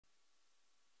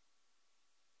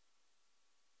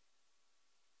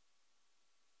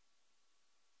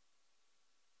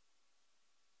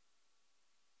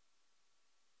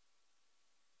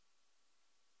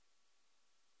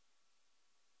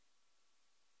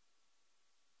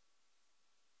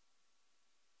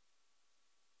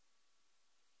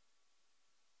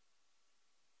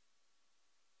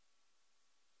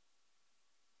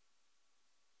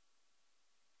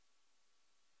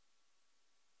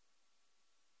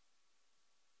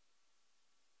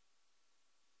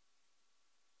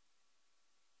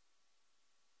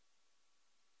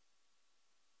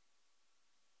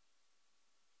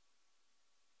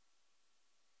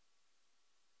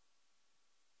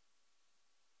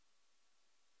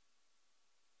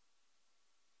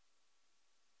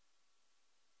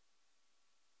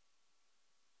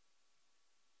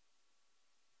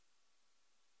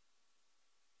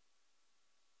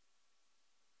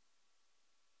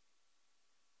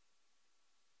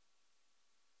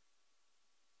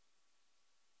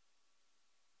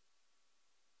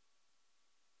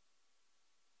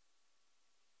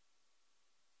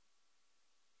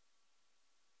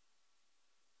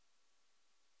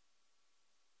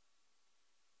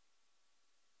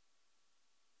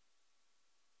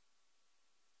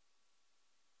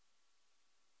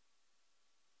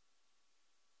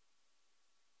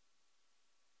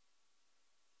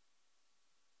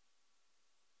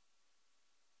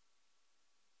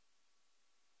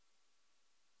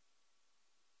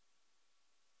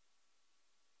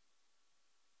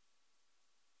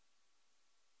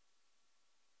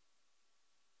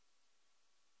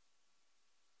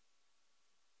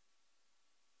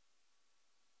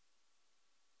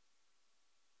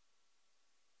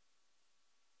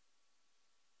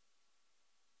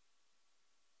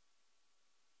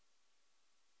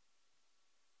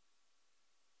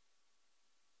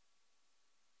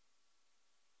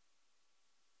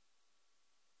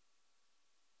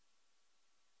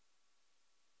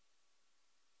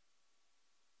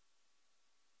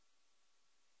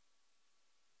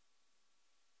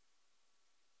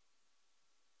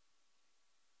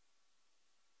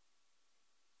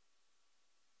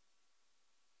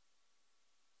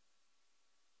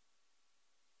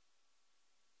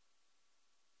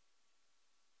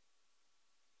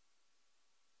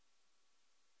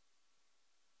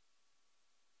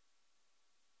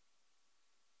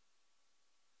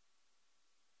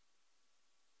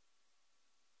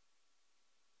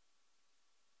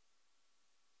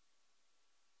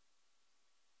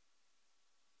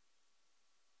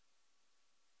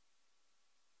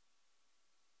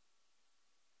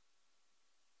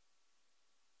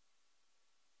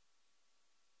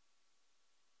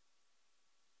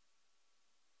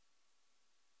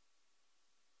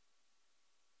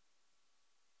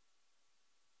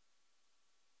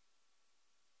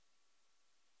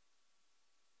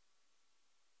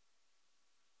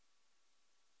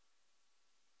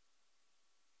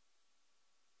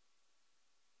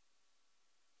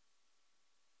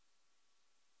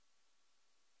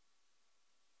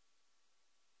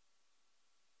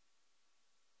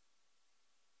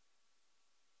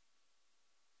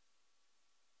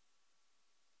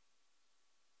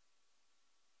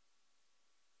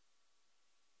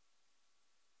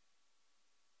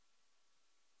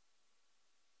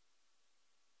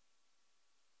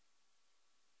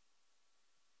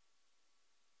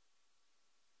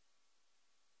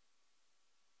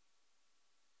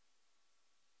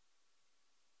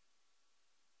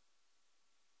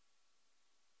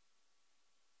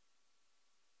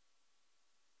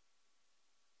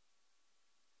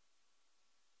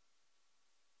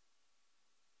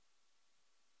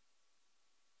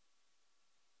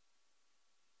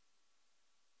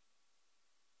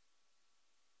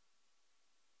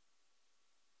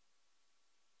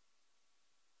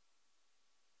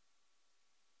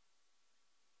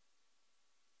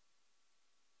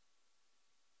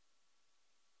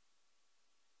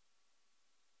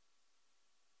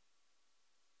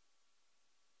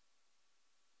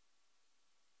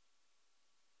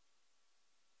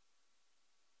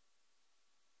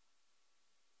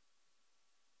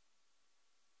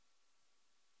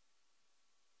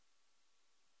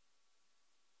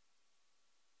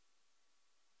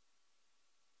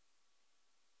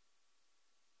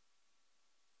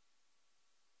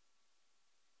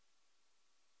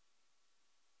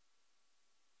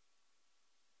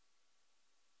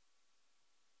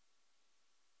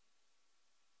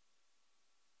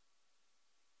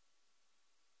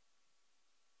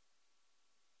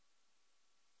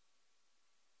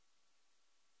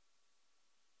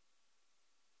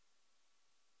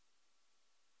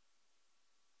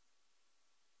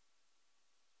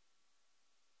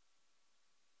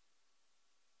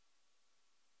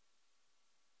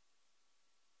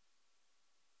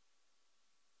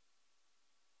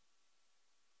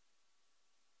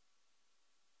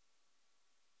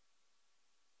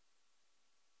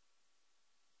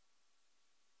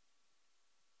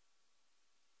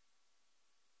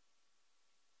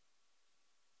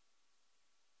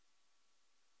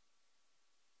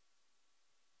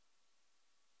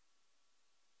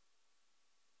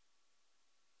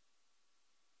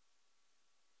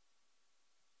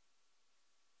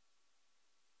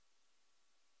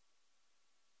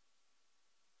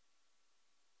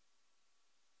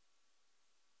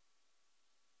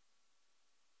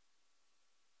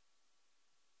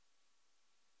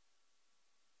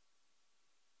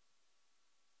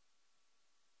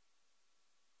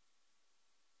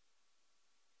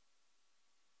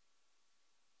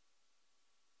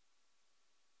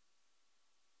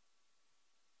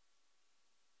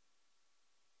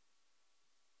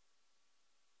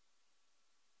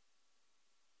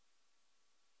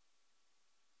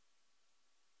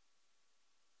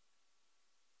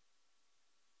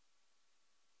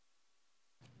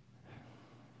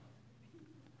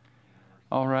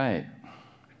All right.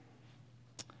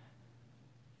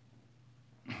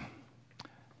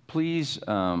 Please, is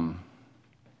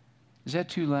that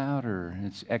too loud or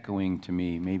it's echoing to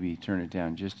me? Maybe turn it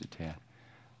down just a tad.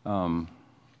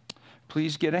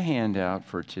 Please get a handout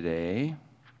for today.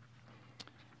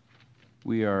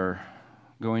 We are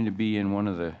going to be in one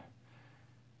of the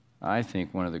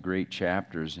great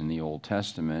chapters in the Old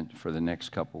Testament for the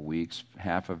next couple weeks,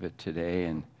 half of it today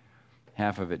and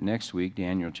half of it next week,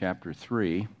 Daniel chapter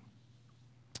 3.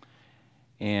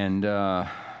 And I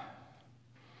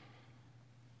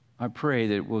pray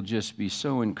that we'll just be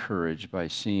so encouraged by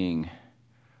seeing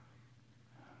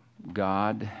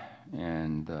God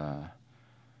and the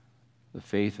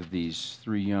faith of these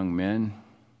three young men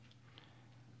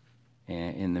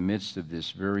in the midst of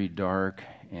this very dark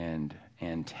and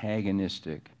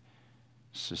antagonistic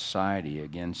society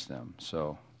against them.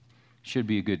 So should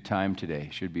be a good time today.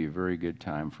 Should be a very good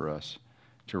time for us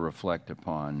to reflect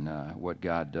upon what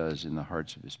God does in the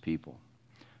hearts of his people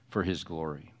for his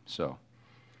glory. So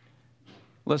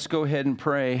let's go ahead and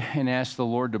pray and ask the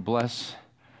Lord to bless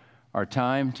our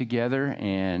time together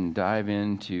and dive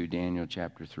into Daniel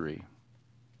chapter 3.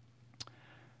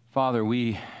 Father,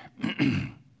 we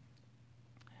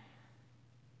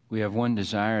have one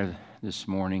desire this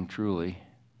morning, truly,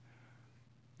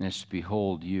 and it's to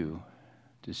behold you,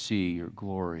 to see your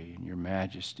glory and your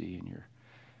majesty and your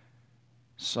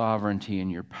sovereignty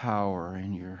and your power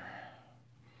and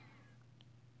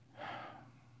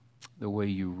the way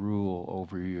you rule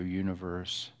over your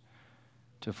universe,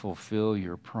 to fulfill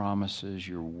your promises,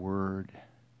 your word.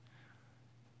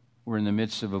 We're in the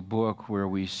midst of a book where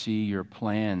we see your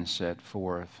plan set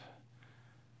forth,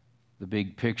 the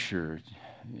big picture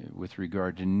with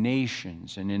regard to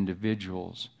nations and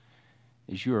individuals,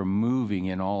 as you are moving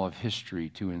in all of history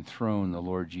to enthrone the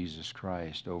Lord Jesus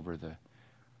Christ over the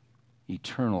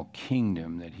eternal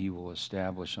kingdom that he will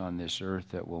establish on this earth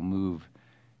that will move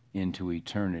into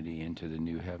eternity, into the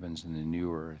new heavens and the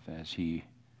new earth, as he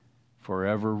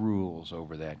forever rules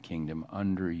over that kingdom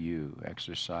under you,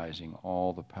 exercising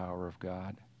all the power of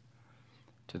God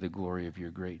to the glory of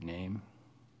your great name.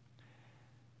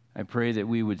 I pray that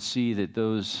we would see that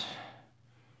those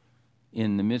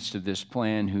in the midst of this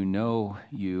plan who know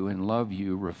you and love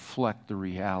you reflect the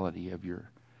reality of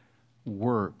your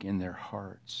work in their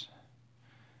hearts.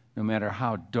 No matter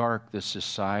how dark the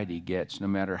society gets, no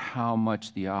matter how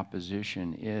much the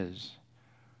opposition is,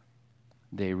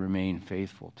 they remain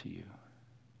faithful to you.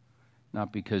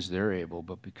 Not because they're able,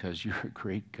 but because you're a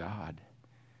great God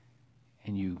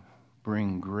and you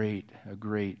bring a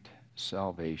great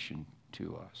salvation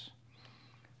to us.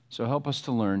 So help us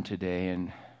to learn today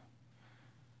and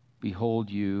behold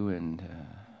you and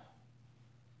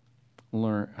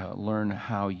learn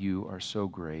how you are so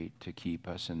great to keep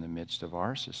us in the midst of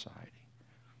our society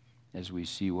as we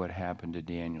see what happened to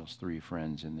Daniel's three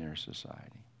friends in their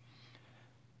society.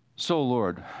 So,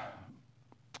 Lord,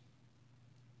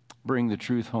 bring the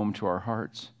truth home to our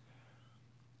hearts.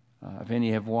 If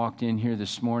any have walked in here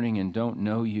this morning and don't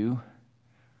know you,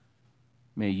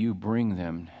 may you bring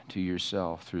them to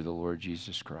yourself through the Lord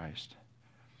Jesus Christ.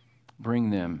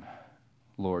 Bring them,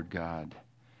 Lord God,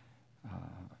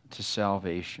 to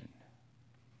salvation,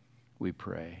 we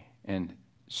pray, and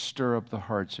stir up the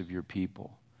hearts of your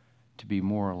people to be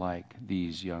more like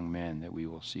these young men that we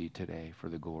will see today for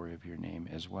the glory of your name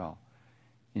as well.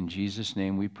 In Jesus'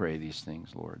 name we pray these things,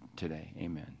 Lord, today.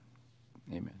 Amen.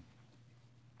 Amen.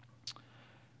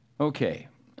 Okay.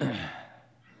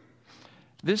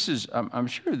 I'm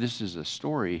sure this is a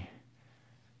story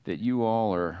that you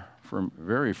all are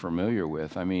very familiar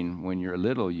with. I mean, when you're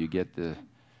little, you get the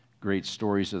great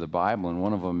stories of the Bible, and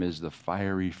one of them is the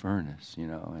fiery furnace,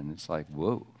 and it's like,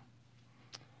 whoa.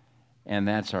 And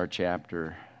that's our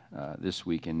chapter this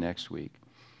week and next week.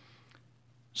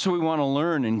 So we want to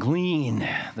learn and glean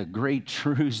the great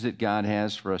truths that God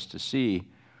has for us to see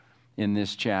in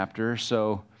this chapter.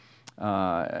 So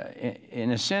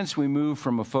in a sense, we move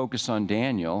from a focus on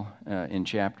Daniel in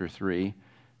chapter 3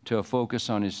 to a focus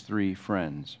on his three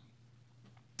friends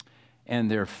and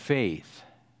their faith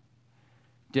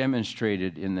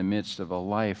demonstrated in the midst of a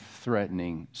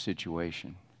life-threatening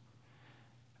situation.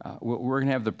 We're going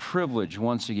to have the privilege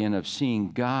once again of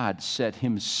seeing God set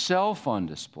himself on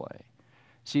display.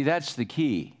 See, that's the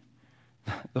key.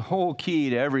 The whole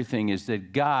key to everything is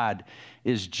that God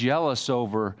is jealous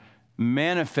over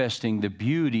manifesting the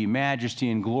beauty, majesty,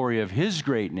 and glory of his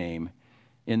great name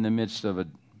in the midst of a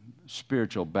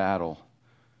spiritual battle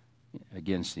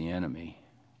against the enemy.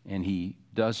 And he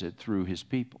does it through his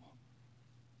people.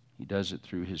 He does it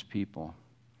through his people.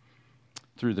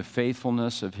 Through the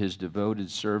faithfulness of his devoted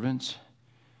servants,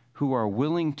 who are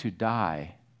willing to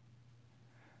die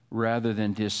rather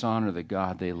than dishonor the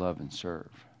God they love and serve.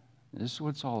 This is what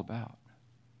it's all about.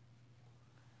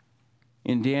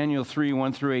 In Daniel 3,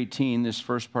 1 through 18, this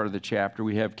first part of the chapter,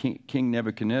 we have King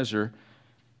Nebuchadnezzar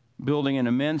building an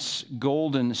immense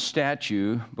golden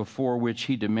statue before which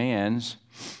he demands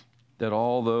that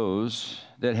all those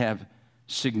that have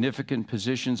significant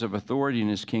positions of authority in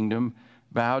his kingdom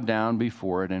bow down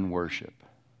before it and worship.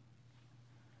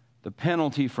 The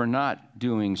penalty for not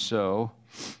doing so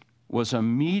was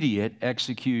immediate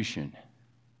execution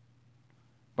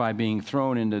by being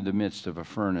thrown into the midst of a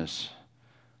furnace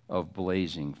of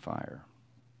blazing fire.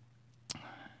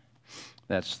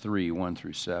 That's 3, 1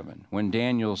 through 7. When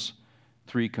Daniel's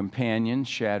 3 companions,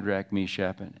 Shadrach,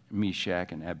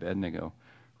 Meshach, and Abednego,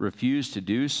 refused to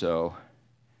do so,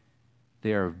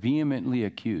 they are vehemently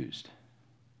accused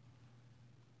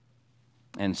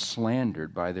and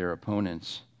slandered by their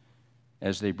opponents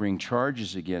as they bring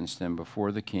charges against them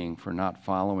before the king for not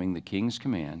following the king's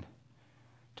command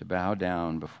to bow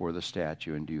down before the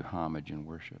statue and do homage and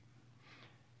worship.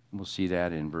 We'll see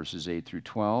that in verses 8 through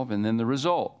 12. And then the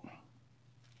result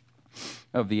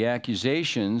of the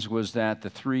accusations was that the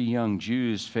 3 young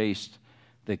Jews faced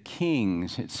the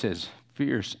king's, it says,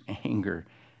 fierce anger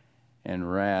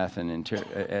and wrath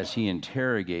as he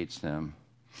interrogates them,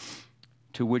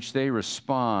 to which they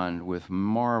respond with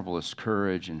marvelous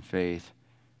courage and faith,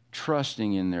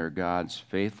 trusting in their God's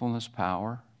faithfulness,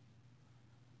 power,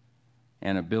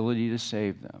 and ability to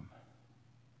save them.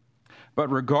 But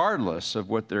regardless of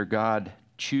what their God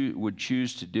would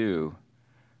choose to do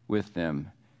with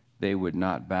them, they would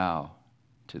not bow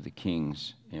to the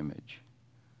king's image.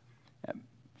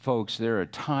 Folks, they're a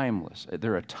timeless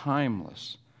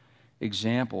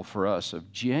example for us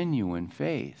of genuine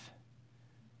faith,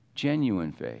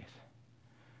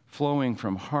 flowing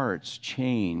from hearts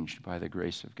changed by the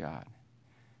grace of God.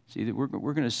 See, we're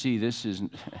going to see this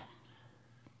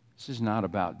is not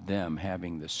about them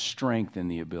having the strength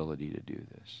and the ability to do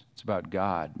this. It's about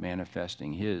God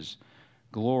manifesting his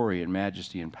glory and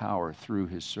majesty and power through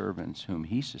his servants whom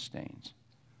he sustains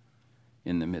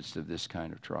in the midst of this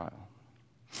kind of trial.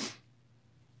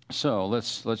 So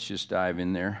let's just dive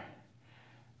in there.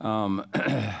 And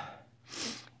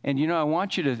I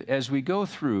want you to, as we go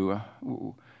through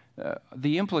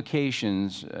the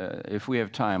implications, if we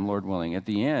have time, Lord willing, at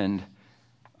the end,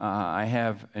 I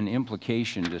have an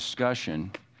implication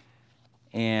discussion.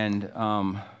 And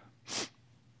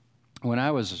when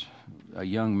I was a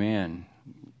young man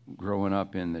growing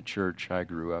up in the church I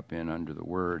grew up in under the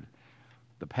Word,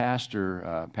 the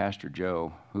pastor, Pastor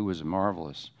Joe, who was a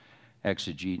marvelous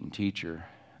exegete and teacher,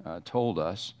 told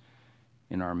us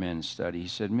in our men's study, he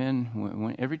said,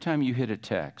 men, every time you hit a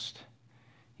text,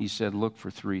 he said, look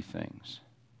for 3 things.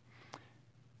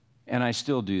 And I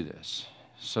still do this.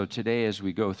 So today as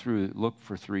we go through, look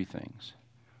for 3 things.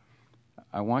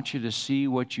 I want you to see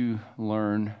what you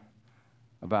learn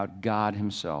about God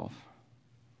himself.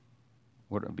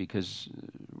 Because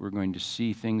we're going to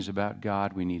see things about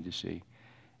God we need to see.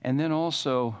 And then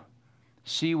also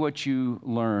see what you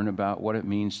learn about what it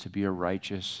means to be a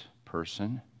righteous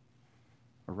person.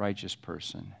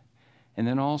 And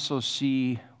then also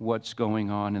see what's going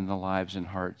on in the lives and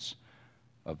hearts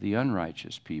of the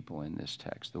unrighteous people in this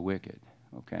text, the wicked,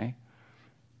 okay?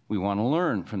 We want to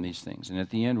learn from these things, and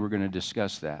at the end we're going to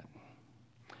discuss that.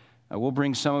 We'll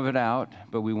bring some of it out,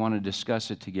 but we want to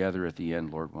discuss it together at the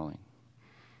end, Lord willing.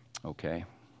 Okay?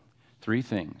 3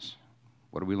 things.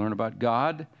 What do we learn about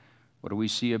God? What do we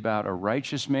see about a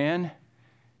righteous man?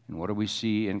 And what do we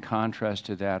see in contrast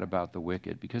to that about the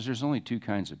wicked? Because there's only 2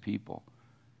 kinds of people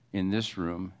in this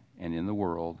room and in the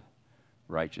world,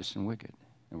 righteous and wicked.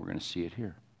 And we're going to see it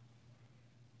here.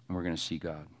 And we're going to see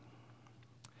God.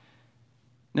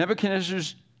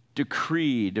 Nebuchadnezzar's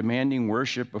decree demanding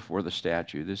worship before the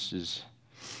statue. This is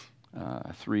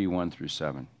 3, 1 through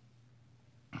 7.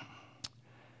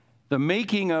 The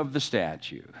making of the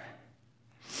statue.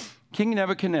 King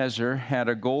Nebuchadnezzar had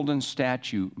a golden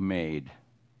statue made.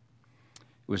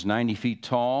 It was 90 feet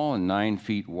tall and 9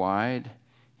 feet wide.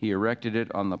 He erected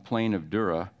it on the plain of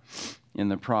Dura in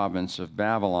the province of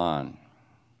Babylon.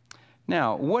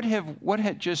 Now, what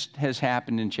has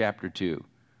happened in chapter 2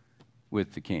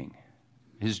 with the king?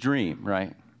 His dream,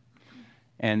 right?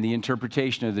 And the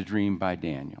interpretation of the dream by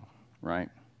Daniel, right?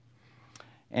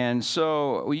 And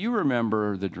so, you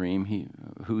remember the dream,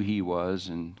 who he was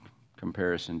in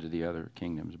comparison to the other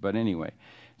kingdoms. But anyway,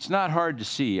 it's not hard to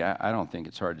see, I don't think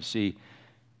it's hard to see,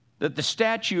 that the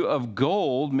statue of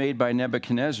gold made by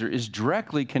Nebuchadnezzar is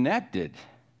directly connected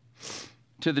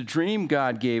to the dream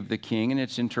God gave the king and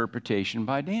its interpretation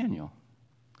by Daniel.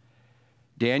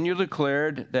 Daniel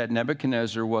declared that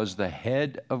Nebuchadnezzar was the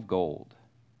head of gold.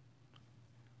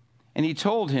 And he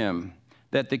told him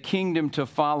that the kingdom to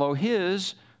follow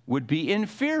his would be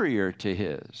inferior to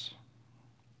his.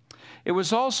 It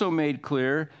was also made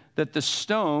clear that the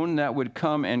stone that would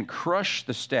come and crush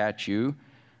the statue,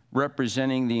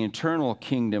 representing the eternal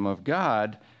kingdom of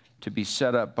God, to be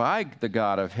set up by the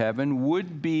God of heaven,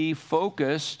 would be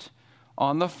focused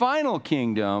on the final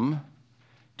kingdom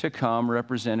to come,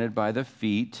 represented by the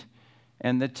feet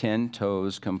and the 10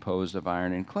 toes composed of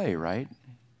iron and clay, right?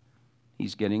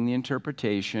 He's getting the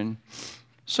interpretation.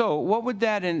 So what would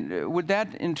that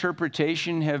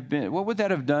interpretation have been? What would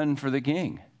that have done for the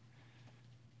king?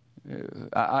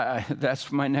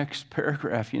 That's my next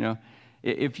paragraph,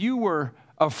 If you were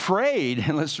afraid,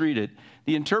 and let's read it,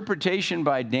 the interpretation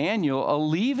by Daniel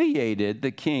alleviated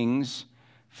the king's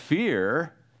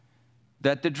fear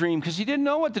that the dream, because he didn't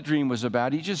know what the dream was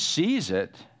about, he just sees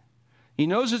it. He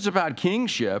knows it's about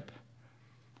kingship.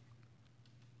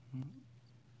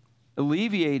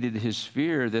 Alleviated his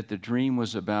fear that the dream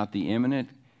was about the imminent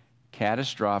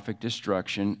catastrophic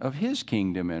destruction of his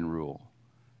kingdom and rule,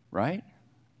 right?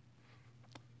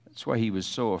 That's why he was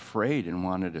so afraid and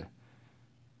wanted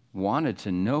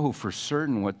to know for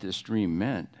certain what this dream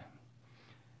meant.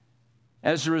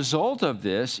 As a result of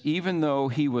this, even though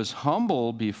he was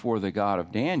humbled before the God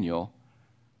of Daniel,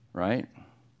 right,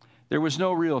 there was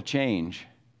no real change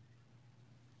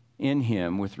in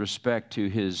him with respect to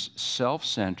his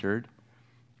self-centered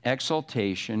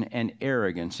exaltation and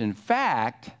arrogance. In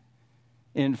fact,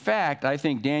 I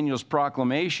think Daniel's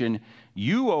proclamation,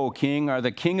 "You, O king, are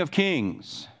the King of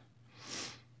kings,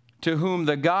 to whom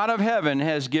the God of heaven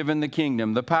has given the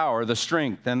kingdom, the power, the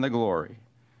strength, and the glory.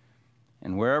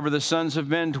 And wherever the sons of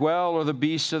men dwell, or the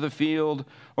beasts of the field,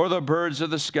 or the birds of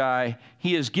the sky,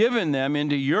 he has given them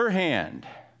into your hand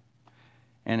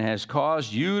and has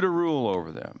caused you to rule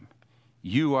over them.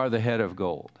 You are the head of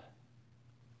gold."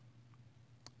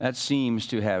 That seems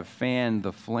to have fanned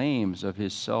the flames of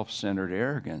his self-centered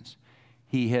arrogance.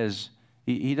 He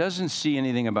doesn't see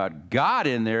anything about God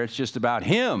in there. It's just about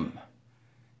him.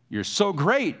 You're so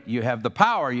great. You have the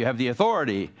power. You have the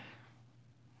authority.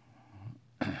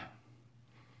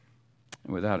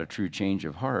 Without a true change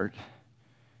of heart,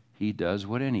 he does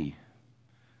what any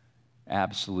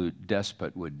absolute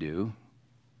despot would do.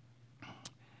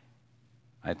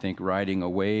 I think riding a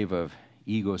wave of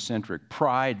egocentric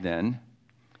pride, then,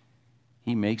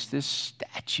 he makes this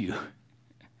statue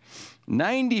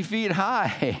 90 feet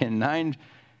high and 9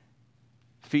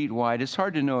 feet wide. It's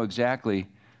hard to know exactly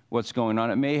what's going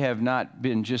on. It may have not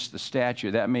been just the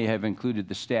statue. That may have included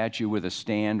the statue with a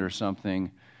stand or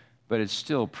something, but it's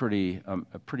still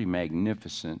a pretty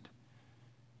magnificent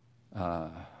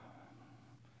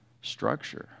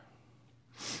structure.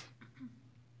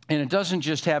 And it doesn't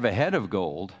just have a head of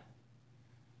gold.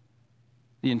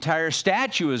 The entire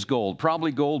statue is gold,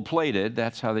 probably gold-plated.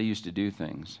 That's how they used to do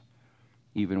things,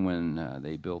 even when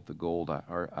they built the gold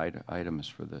items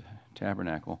for the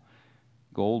tabernacle.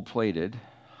 Gold-plated,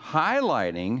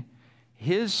 highlighting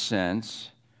his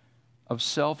sense of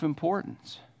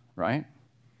self-importance, right?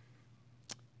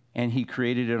 And he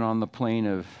created it on the plain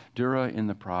of Dura in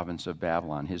the province of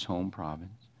Babylon, his home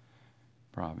province.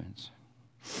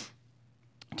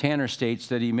 Tanner states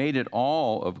that he made it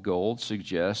all of gold,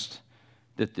 suggests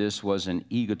that this was an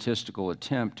egotistical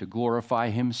attempt to glorify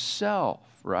himself,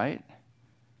 right?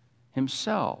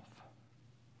 Himself.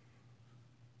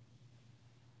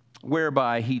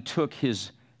 Whereby he took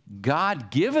his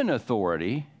God-given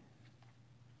authority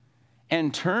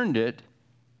and turned it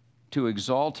to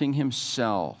exalting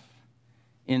himself,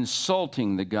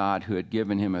 insulting the God who had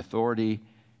given him authority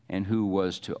and who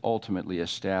was to ultimately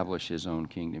establish his own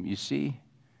kingdom. You see,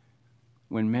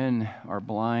 when men are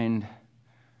blind,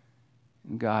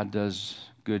 God does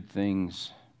good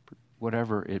things,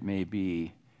 whatever it may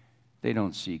be, they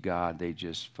don't see God, they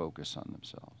just focus on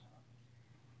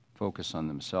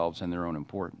themselves and their own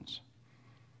importance.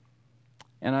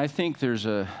 And I think there's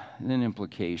an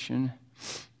implication.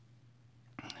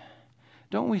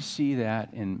 Don't we see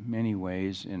that in many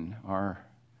ways in our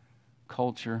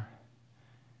culture?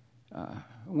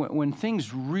 When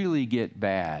things really get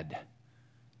bad,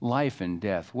 life and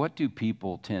death, what do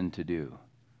people tend to do?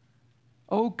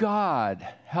 Oh God,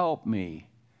 help me.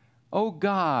 Oh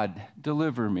God,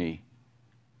 deliver me.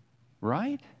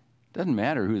 Right? Doesn't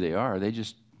matter who they are. They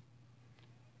just,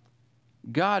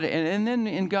 God, and then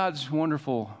in God's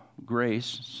wonderful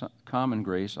grace, common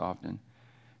grace often,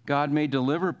 God may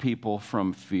deliver people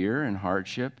from fear and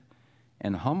hardship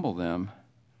and humble them,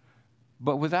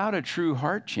 but without a true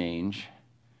heart change,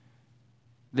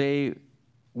 they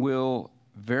will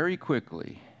very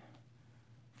quickly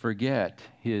forget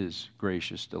his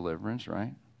gracious deliverance,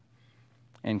 right?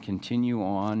 And continue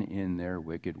on in their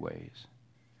wicked ways.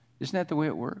 Isn't that the way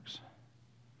it works?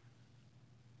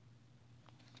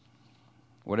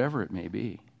 Whatever it may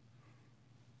be.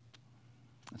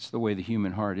 That's the way the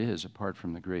human heart is apart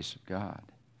from the grace of God.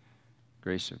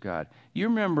 Grace of God. You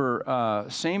remember,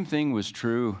 same thing was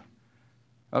true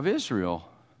of Israel,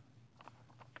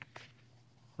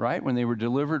 right? When they were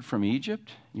delivered from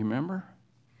Egypt, you remember?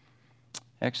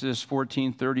 Exodus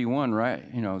 14:31, right?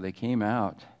 You know, they came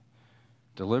out,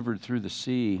 delivered through the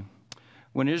sea.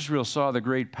 When Israel saw the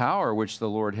great power which the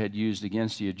Lord had used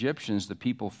against the Egyptians, the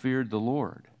people feared the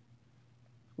Lord.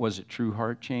 Was it true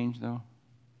heart change, though?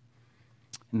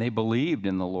 And they believed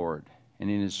in the Lord and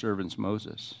in his servant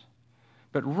Moses.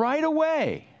 But right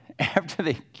away, after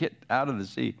they get out of the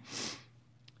sea,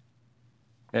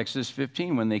 Exodus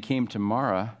 15, when they came to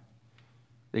Marah,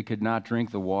 they could not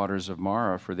drink the waters of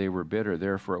Marah, for they were bitter.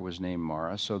 Therefore it was named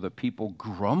Marah. So the people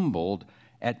grumbled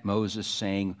at Moses,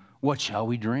 saying, "What shall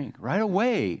we drink?" Right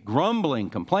away, grumbling,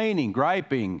 complaining,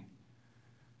 griping.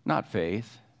 Not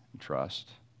faith and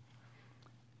trust.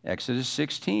 Exodus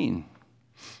 16.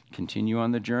 Continue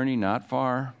on the journey, not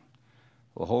far.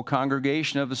 The whole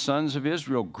congregation of the sons of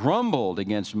Israel grumbled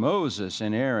against Moses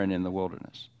and Aaron in the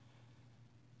wilderness.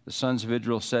 The sons of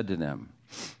Israel said to them,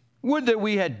 "Would that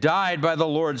we had died by the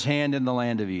Lord's hand in the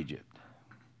land of Egypt,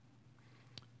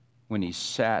 when we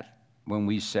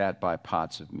sat by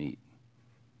pots of meat,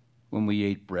 when we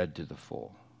ate bread to the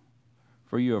full.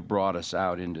 For you have brought us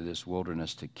out into this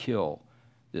wilderness to kill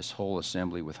this whole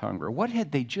assembly with hunger." What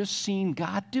had they just seen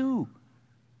God do?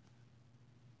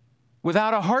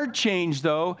 Without a heart change,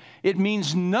 though, it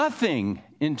means nothing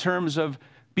in terms of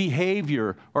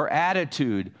behavior or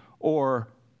attitude or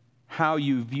how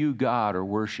you view God or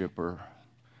worship or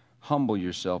humble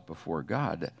yourself before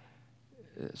God.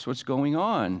 That's what's going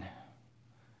on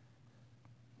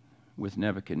with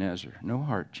Nebuchadnezzar. No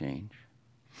heart change.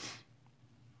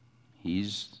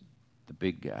 He's the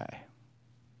big guy.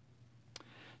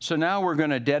 So now we're going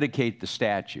to dedicate the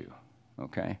statue,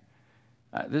 okay?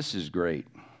 This is great.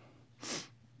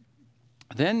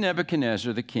 Then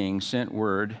Nebuchadnezzar the king sent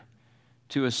word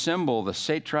to assemble the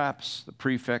satraps, the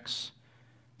prefects,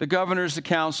 the governors, the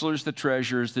counselors, the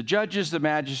treasurers, the judges, the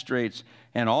magistrates,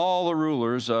 and all the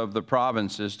rulers of the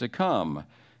provinces to come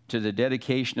to the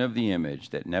dedication of the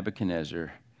image that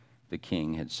Nebuchadnezzar the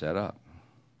king had set up.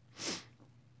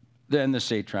 Then the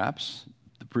satraps,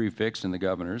 the prefects, and the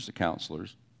governors, the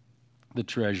counselors, the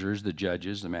treasurers, the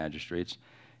judges, the magistrates,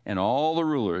 and all the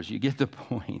rulers, you get the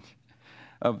point,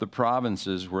 of the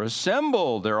provinces were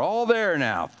assembled. They're all there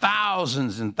now.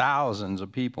 Thousands and thousands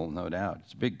of people, no doubt.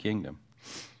 It's a big kingdom.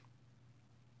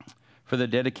 For the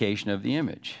dedication of the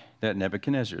image that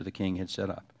Nebuchadnezzar the king had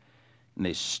set up. And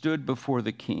they stood before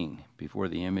the king, before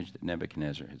the image that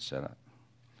Nebuchadnezzar had set up.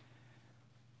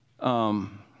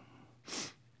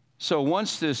 So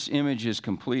once this image is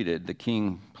completed, the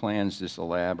king plans this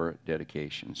elaborate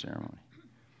dedication ceremony.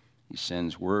 He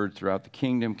sends word throughout the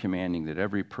kingdom commanding that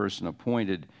every person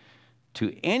appointed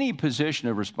to any position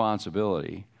of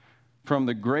responsibility, from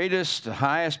the greatest to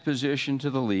highest position to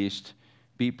the least,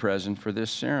 be present for this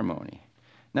ceremony.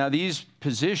 Now these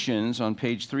positions on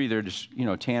page 3, they're just,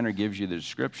 Tanner gives you the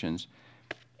descriptions,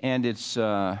 and it's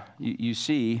you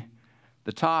see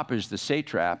the top is the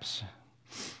satraps,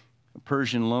 a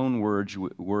Persian loan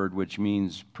word which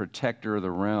means protector of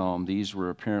the realm. These were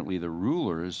apparently the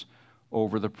rulers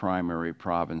over the primary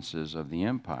provinces of the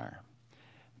empire.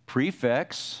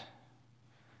 Prefects,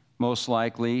 most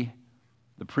likely,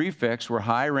 the prefects were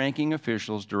high-ranking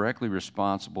officials directly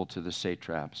responsible to the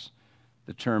satraps.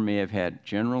 The term may have had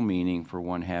general meaning for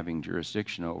one having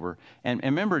jurisdiction over. And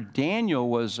remember, Daniel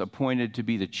was appointed to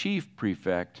be the chief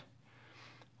prefect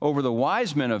over the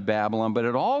wise men of Babylon, but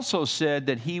it also said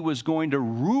that he was going to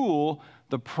rule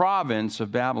the province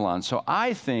of Babylon. So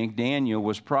I think Daniel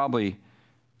was probably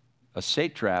a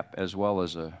satrap as well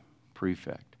as a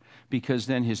prefect, because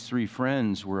then his 3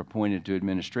 friends were appointed to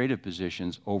administrative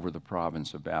positions over the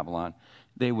province of Babylon.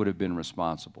 They would have been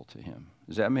responsible to him.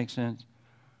 Does that make sense?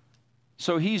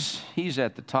 So he's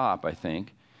at the top, I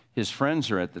think. His friends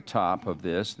are at the top of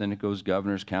this. Then it goes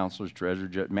governors, counselors,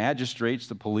 treasurers, magistrates,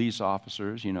 the police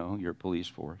officers, your police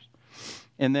force.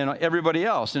 And then everybody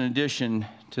else, in addition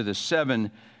to the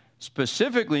 7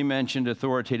 specifically mentioned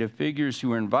authoritative figures who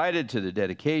were invited to the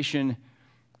dedication,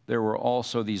 there were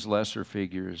also these lesser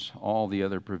figures, all the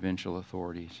other provincial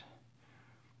authorities.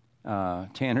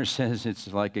 Tanner says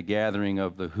it's like a gathering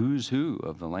of the who's who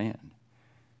of the land.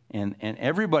 And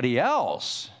everybody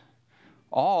else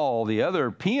all the other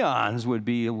peons would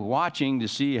be watching to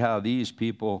see how these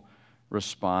people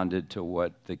responded to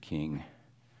what the king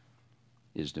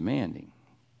is demanding.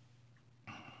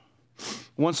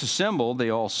 Once assembled, they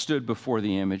all stood before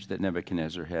the image that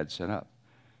Nebuchadnezzar had set up.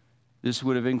 This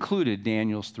would have included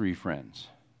Daniel's 3 friends.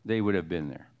 They would have been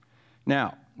there.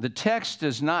 Now, the text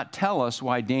does not tell us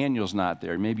why Daniel's not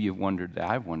there. Maybe you've wondered that.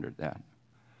 I've wondered that.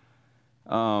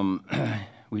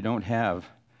 We don't have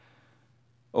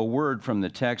a word from the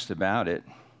text about it.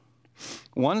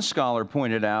 One scholar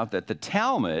pointed out that the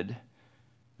Talmud,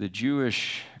 the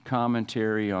Jewish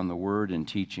commentary on the Word and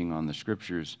teaching on the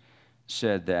Scriptures,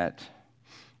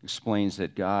 explains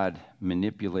that God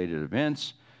manipulated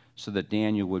events so that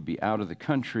Daniel would be out of the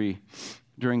country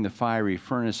during the fiery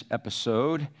furnace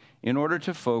episode in order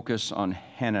to focus on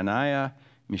Hananiah,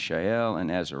 Mishael, and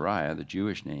Azariah, the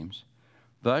Jewish names,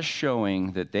 thus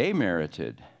showing that they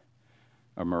merited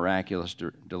a miraculous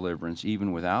deliverance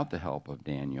even without the help of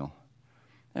Daniel.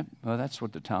 Well, that's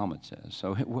what the Talmud says.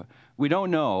 So we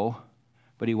don't know,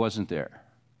 but he wasn't there.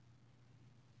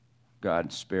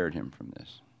 God spared him from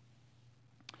this.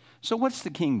 So what's the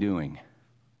king doing?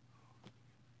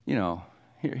 You know,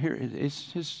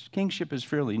 his kingship is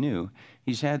fairly new.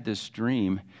 He's had this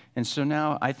dream, and so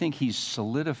now I think he's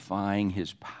solidifying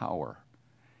his power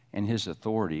and his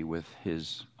authority with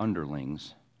his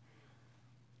underlings,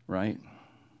 right?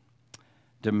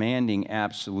 Demanding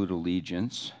absolute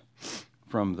allegiance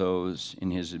from those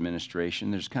in his administration.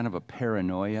 There's kind of a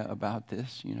paranoia about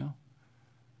this, you know.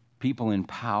 People in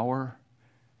power,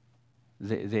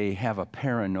 they have a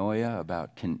paranoia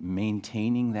about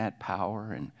maintaining that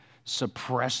power and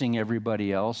suppressing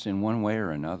everybody else in one way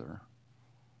or another.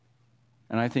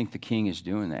 And I think the king is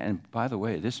doing that. And by the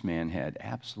way, this man had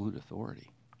absolute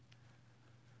authority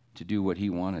to do what he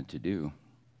wanted to do.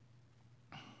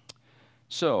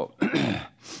 So,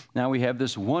 now we have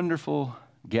this wonderful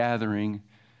gathering,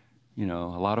 you know,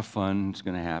 a lot of fun is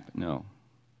going to happen. No,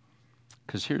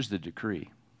 because here's the decree.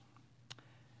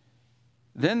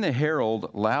 Then the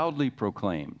herald loudly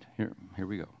proclaimed, here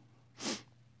we go.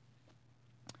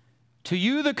 To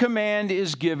you the command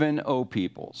is given, O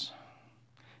peoples,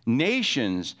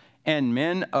 nations, and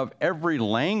men of every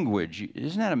language.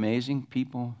 Isn't that amazing?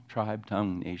 People, tribe,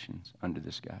 tongue, nations under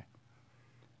this guy.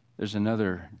 There's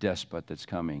another despot that's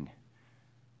coming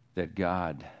that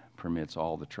God permits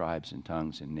all the tribes and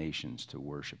tongues and nations to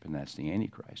worship, and that's the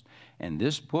Antichrist. And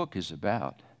this book is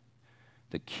about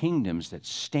the kingdoms that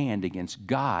stand against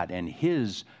God and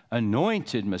his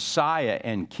anointed Messiah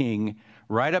and King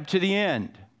right up to the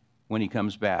end when he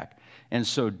comes back. And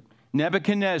so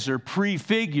Nebuchadnezzar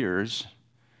prefigures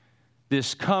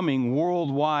this coming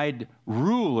worldwide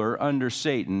ruler under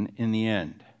Satan in the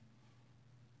end.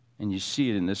 And you see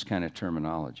it in this kind of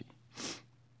terminology.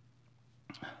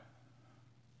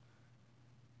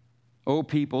 O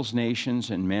peoples, nations,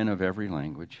 and men of every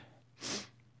language,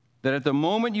 that at the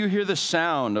moment you hear the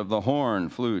sound of the horn,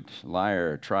 flute,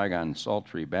 lyre, trigon,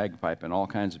 psaltery, bagpipe, and all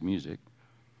kinds of music,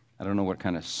 I don't know what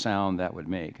kind of sound that would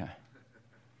make.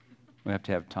 We have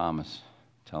to have Thomas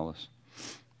tell us.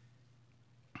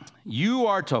 You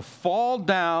are to fall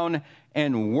down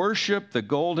and worship the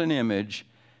golden image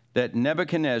that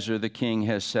Nebuchadnezzar the king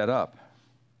has set up.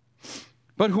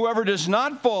 But whoever does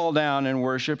not fall down and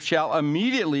worship shall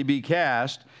immediately be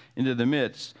cast into the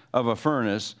midst of a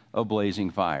furnace of blazing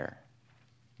fire.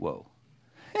 Whoa.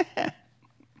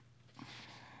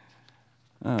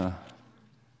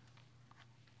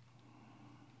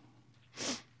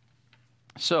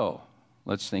 So,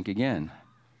 let's think again.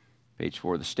 Page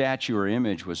 4, the statue or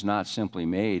image was not simply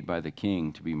made by the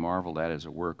king to be marveled at as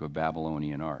a work of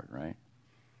Babylonian art, right?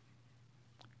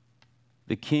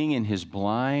 The king, in his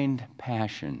blind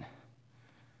passion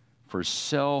for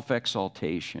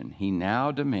self-exaltation, he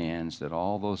now demands that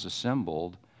all those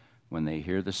assembled, when they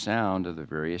hear the sound of the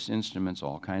various instruments,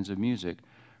 all kinds of music,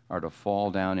 are to fall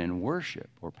down and worship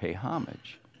or pay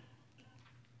homage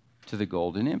to the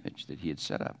golden image that he had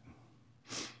set up.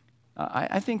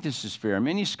 I think this is fair.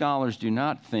 Many scholars do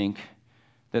not think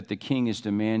that the king is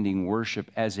demanding worship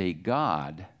as a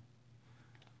god,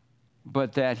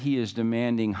 but that he is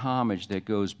demanding homage that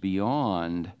goes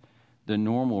beyond the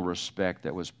normal respect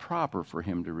that was proper for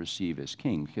him to receive as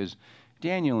king. Because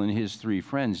Daniel and his 3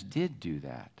 friends did do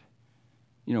that.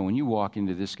 You know, when you walk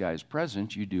into this guy's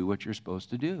presence, you do what you're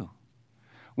supposed to do.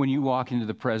 When you walk into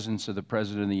the presence of the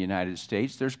President of the United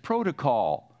States, there's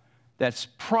protocol that's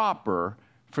proper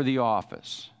for the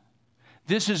office.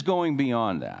 This is going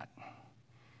beyond that.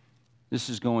 This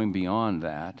is going beyond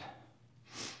that.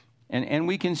 And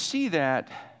we can see that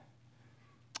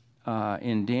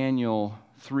in Daniel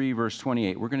 3, verse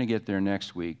 28. We're going to get there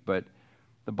next week. But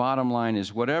The bottom line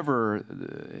is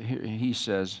he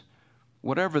says,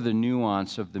 whatever the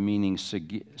nuance of the meaning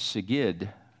sigid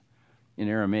in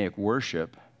Aramaic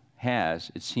worship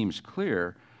has, it seems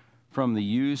clear from the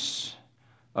use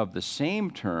of the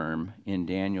same term in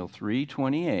Daniel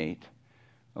 3:28.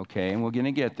 Okay, and we're going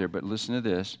to get there, but listen to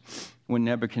this. When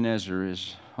Nebuchadnezzar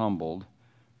is humbled,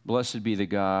 blessed be the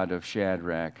God of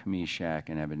Shadrach, Meshach,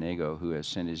 and Abednego, who has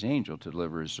sent his angel to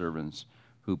deliver his servants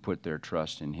who put their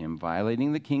trust in him,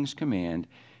 violating the king's command,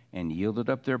 and yielded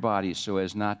up their bodies so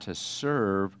as not to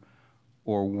serve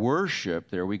or worship,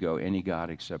 there we go, any god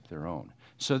except their own.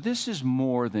 So this is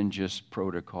more than just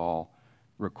protocol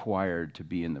required to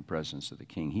be in the presence of the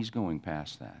king. He's going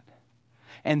past that.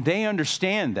 And they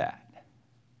understand that.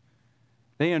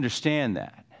 They understand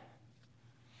that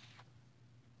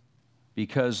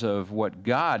because of what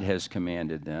God has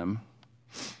commanded them.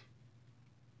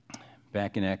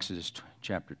 Back in Exodus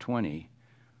chapter 20,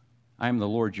 I am the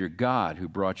Lord your God who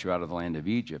brought you out of the land of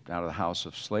Egypt, out of the house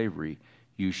of slavery.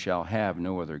 You shall have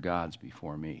no other gods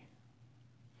before me.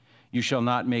 You shall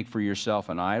not make for yourself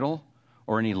an idol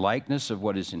or any likeness of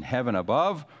what is in heaven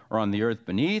above, or on the earth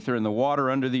beneath, or in the water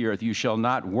under the earth. You shall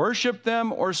not worship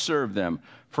them or serve them,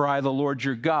 for I, the Lord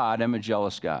your God, am a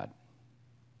jealous God,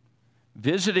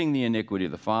 visiting the iniquity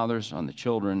of the fathers on the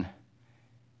children,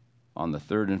 on the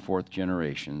third and fourth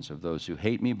generations of those who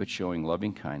hate me, but showing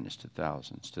loving kindness to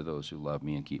thousands, to those who love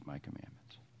me and keep my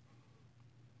commandments.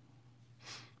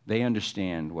 They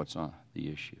understand what's on the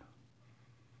issue.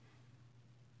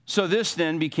 So this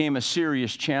then became a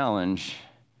serious challenge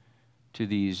to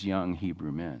these young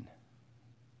Hebrew men.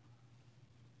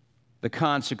 The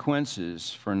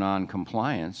consequences for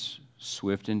noncompliance,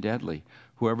 swift and deadly.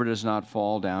 Whoever does not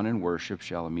fall down and worship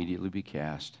shall immediately be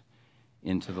cast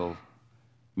into the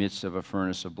midst of a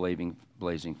furnace of blazing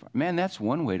fire. Man, that's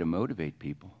one way to motivate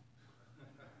people.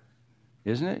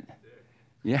 Isn't it?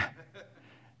 Yeah.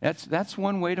 That's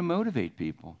one way to motivate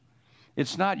people.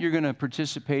 It's not you're going to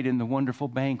participate in the wonderful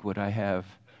banquet I have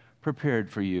prepared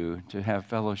for you to have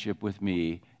fellowship with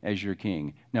me as your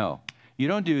king. No, you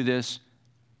don't do this,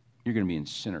 you're going to be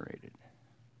incinerated.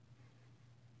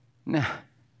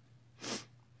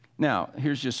 Now,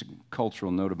 here's just a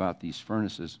cultural note about these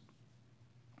furnaces.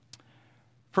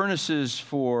 Furnaces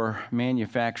for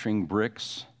manufacturing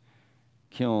bricks,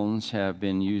 kilns, have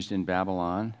been used in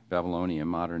Babylonia,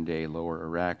 modern-day Lower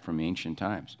Iraq from ancient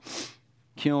times.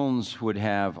 Kilns would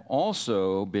have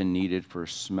also been needed for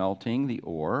smelting the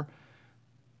ore,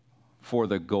 for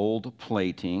the gold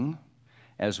plating,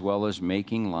 as well as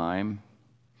making lime.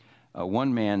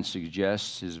 One man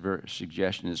suggests, his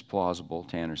suggestion is plausible,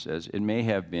 Tanner says, it may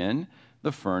have been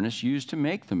the furnace used to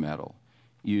make the metal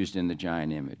used in the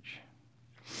giant image.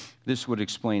 This would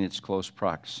explain its close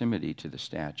proximity to the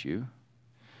statue.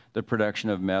 The production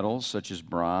of metals, such as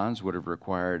bronze, would have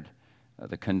required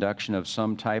the conduction of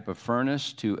some type of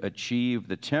furnace to achieve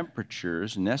the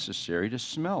temperatures necessary to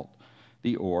smelt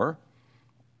the ore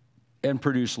and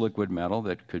produce liquid metal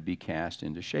that could be cast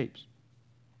into shapes.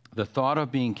 The thought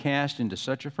of being cast into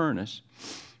such a furnace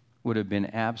would have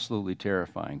been absolutely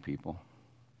terrifying, people.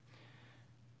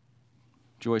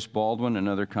 Joyce Baldwin,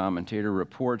 another commentator,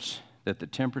 reports that the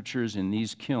temperatures in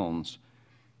these kilns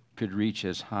could reach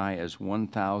as high as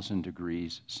 1,000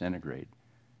 degrees centigrade.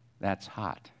 That's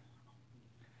hot.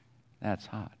 That's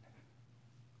hot.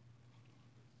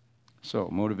 So,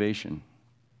 motivation.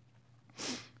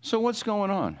 So what's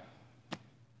going on?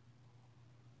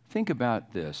 Think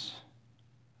about this.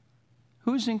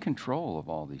 Who's in control of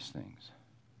all these things?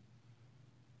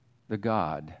 The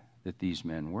God that these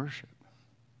men worship.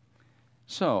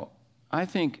 So, I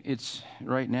think it's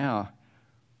right now,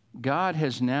 God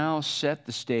has now set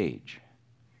the stage.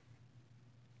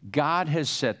 God has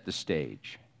set the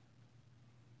stage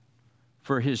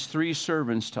for his three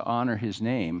servants to honor his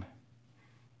name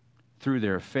through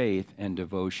their faith and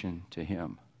devotion to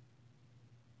him.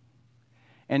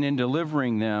 And in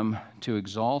delivering them to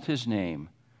exalt his name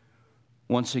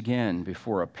once again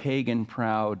before a pagan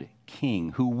proud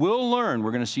king who will learn,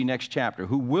 we're going to see next chapter,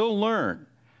 who will learn,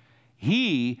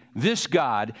 this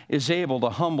God, is able to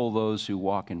humble those who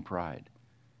walk in pride.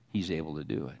 He's able to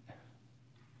do it.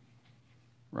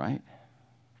 Right?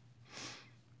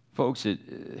 Folks,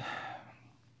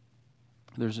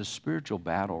 there's a spiritual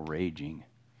battle raging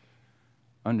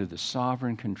under the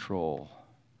sovereign control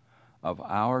of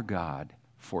our God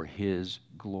for his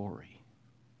glory.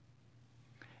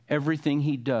 Everything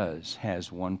he does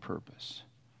has one purpose: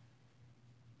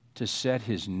 to set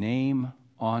his name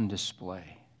on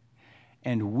display.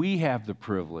 And we have the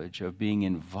privilege of being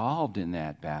involved in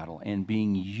that battle and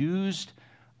being used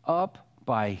up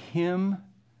by him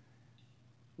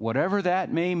whatever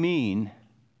that may mean,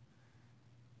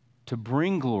 to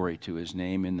bring glory to his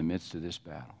name in the midst of this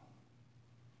battle.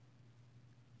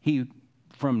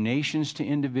 From nations to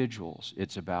individuals,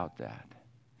 it's about that.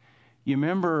 You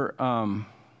remember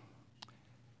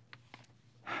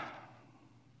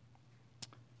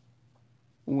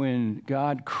when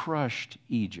God crushed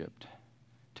Egypt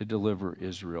to deliver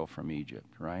Israel from Egypt,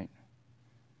 right?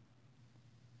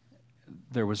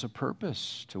 There was a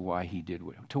purpose to why he did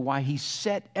it, to why he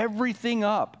set everything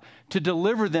up to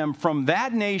deliver them from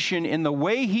that nation in the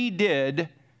way he did.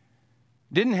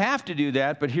 Didn't have to do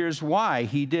that, but here's why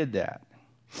he did that.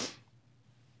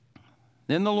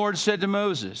 Then the Lord said to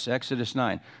Moses, Exodus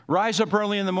 9, "Rise up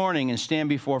early in the morning and stand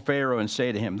before Pharaoh and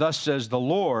say to him, 'Thus says the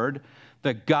Lord,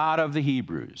 the God of the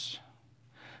Hebrews,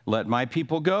 let my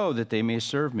people go that they may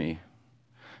serve me.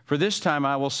 For this time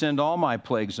I will send all my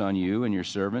plagues on you and your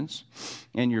servants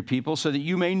and your people, so that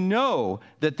you may know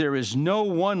that there is no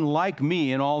one like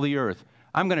me in all the earth.'"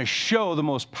 I'm going to show the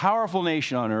most powerful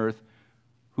nation on earth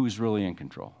who's really in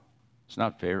control. It's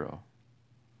not Pharaoh.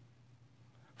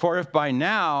 "For if by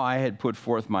now I had put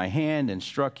forth my hand and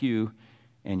struck you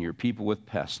and your people with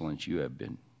pestilence, you have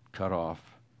been cut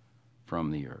off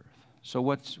from the earth." So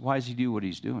why does he do what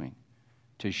he's doing?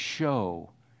 To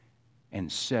show and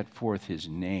set forth his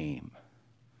name,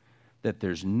 that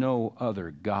there's no other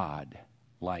God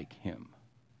like him.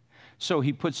 So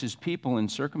he puts his people in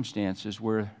circumstances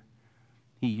where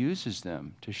he uses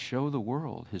them to show the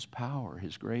world his power,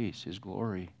 his grace, his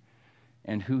glory,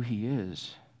 and who he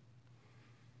is.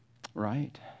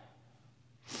 Right?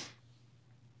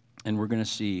 And we're going to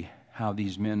see how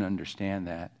these men understand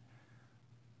that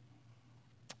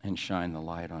and shine the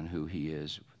light on who he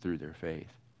is through their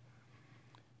faith.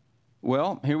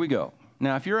 Well, here we go.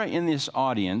 Now, if you're in this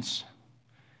audience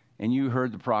and you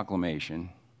heard the proclamation,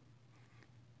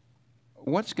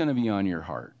 what's going to be on your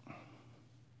heart?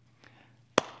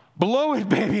 Blow it,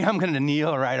 baby. I'm going to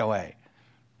kneel right away.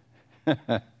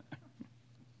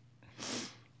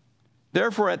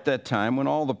 Therefore, at that time, when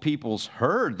all the peoples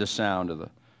heard the sound of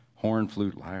the horn,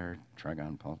 flute, lyre,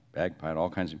 trigon, bagpipe, all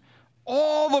kinds of,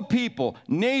 all the people,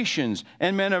 nations,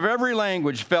 and men of every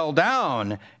language fell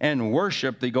down and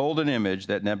worshiped the golden image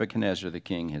that Nebuchadnezzar the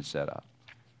king had set up.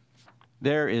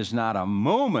 There is not a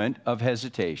moment of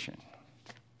hesitation.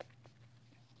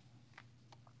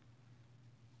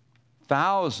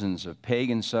 Thousands of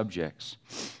pagan subjects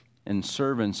and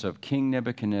servants of King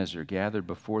Nebuchadnezzar gathered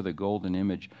before the golden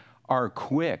image are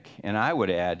quick, and I would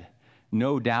add,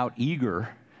 no doubt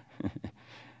eager,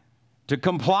 to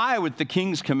comply with the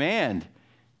king's command,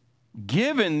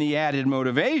 given the added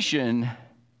motivation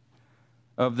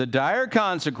of the dire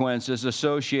consequences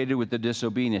associated with the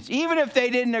disobedience. Even if they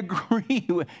didn't agree,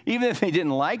 even if they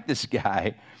didn't like this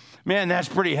guy, man, that's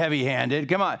pretty heavy-handed.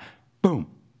 Come on, boom,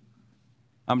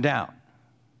 I'm down.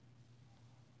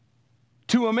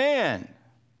 To a man,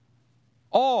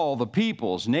 all the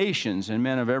peoples, nations, and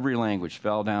men of every language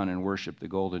fell down and worshiped the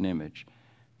golden image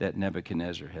that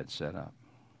Nebuchadnezzar had set up.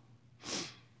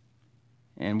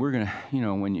 And we're going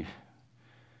to,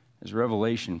 as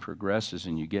Revelation progresses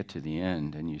and you get to the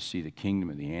end and you see the kingdom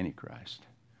of the Antichrist,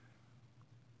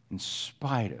 in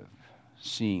spite of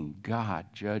seeing God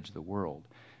judge the world,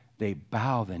 they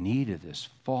bow the knee to this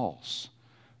false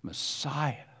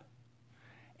Messiah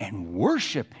and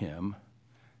worship him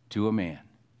to a man.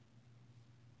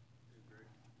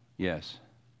 Yes.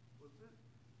 Was it,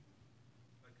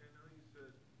 like I know you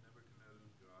said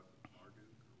Nebuchadnezzar's God was Marduk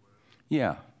or whatever.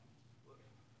 Yeah.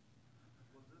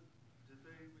 Was it, did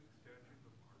they make statues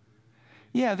of Marduk?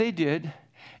 Yeah, they did.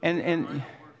 And Right to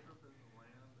worship in the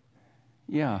land?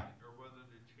 Yeah. Or was it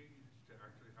a change to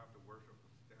actually have to worship a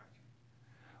statue?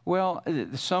 Well,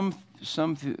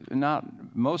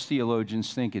 not most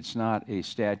theologians think it's not a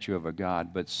statue of a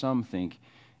god, but some think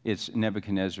it's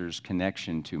Nebuchadnezzar's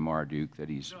connection to Marduk that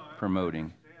he's promoting.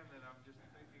 I understand that. I'm just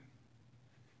thinking,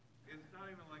 it's not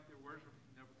even like they're worshiping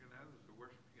Nebuchadnezzar, they're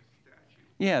worshiping a statue.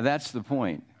 Yeah, that's the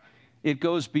point. It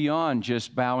goes beyond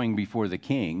just bowing before the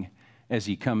king as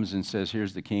he comes and says,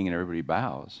 "Here's the king," and everybody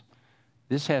bows.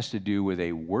 This has to do with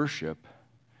a worship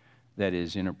that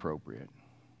is inappropriate,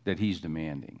 that he's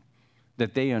demanding,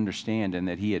 that they understand and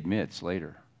that he admits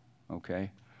later.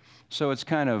 Okay? So it's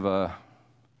kind of a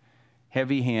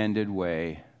heavy-handed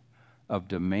way of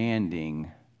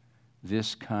demanding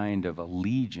this kind of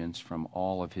allegiance from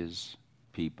all of his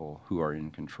people who are in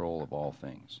control of all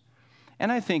things. And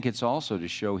I think it's also to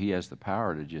show he has the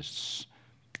power to just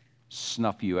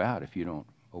snuff you out if you don't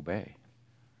obey,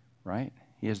 right?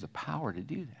 He has the power to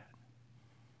do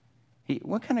that.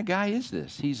 What kind of guy is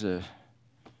this? He's a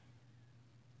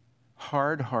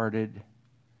hard-hearted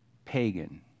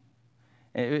pagan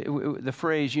The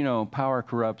phrase, you know, power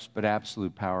corrupts, but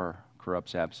absolute power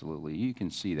corrupts absolutely. You can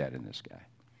see that in this guy.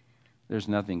 There's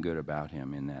nothing good about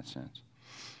him in that sense.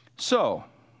 So,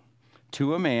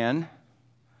 to a man,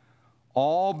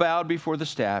 all bowed before the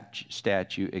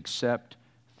statue except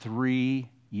 3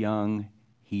 young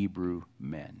Hebrew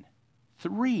men.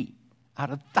 3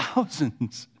 out of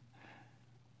thousands.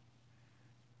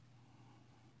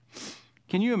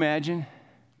 Can you imagine?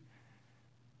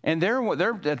 And they're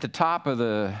at the top of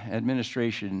the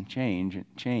administration chain,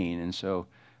 and so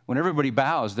when everybody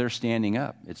bows, they're standing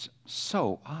up. It's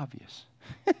so obvious.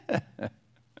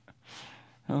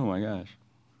 Oh my gosh.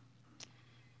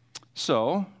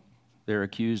 So, they're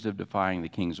accused of defying the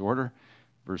king's order,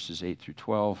 verses 8 through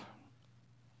 12.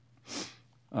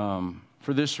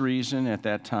 For this reason, at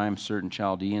that time, certain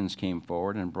Chaldeans came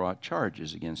forward and brought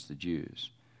charges against the Jews.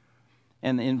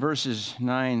 And in verses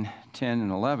 9, 10,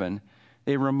 and 11,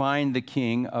 they remind the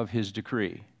king of his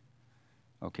decree.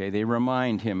 Okay, they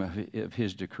remind him of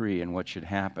his decree and what should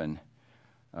happen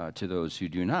to those who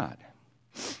do not.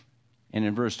 And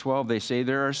in verse 12, they say,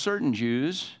 there are certain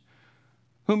Jews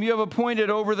whom you have appointed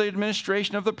over the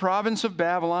administration of the province of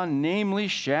Babylon, namely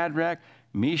Shadrach,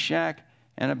 Meshach,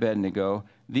 and Abednego.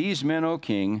 These men, O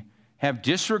king, have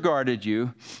disregarded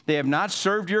you. They have not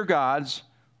served your gods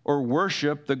or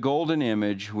worshiped the golden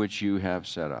image which you have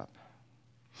set up.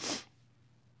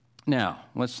 Now,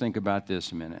 let's think about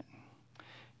this a minute.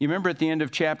 You remember at the end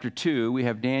of chapter 2, we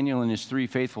have Daniel and his 3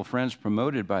 faithful friends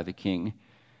promoted by the king,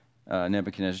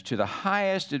 Nebuchadnezzar, to the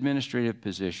highest administrative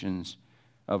positions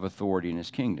of authority in his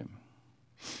kingdom.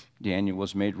 Daniel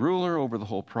was made ruler over the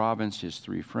whole province. His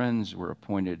 3 friends were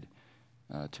appointed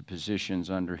to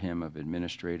positions under him of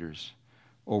administrators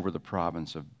over the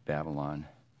province of Babylon.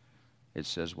 It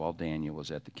says while Daniel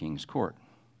was at the king's court.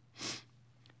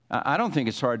 I don't think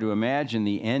it's hard to imagine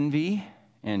the envy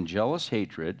and jealous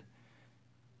hatred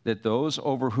that those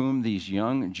over whom these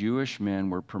young Jewish men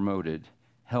were promoted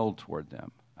held toward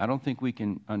them. I don't think we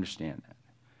can understand that.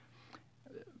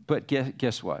 But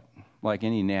guess what? Like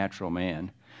any natural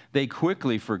man, they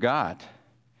quickly forgot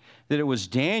that it was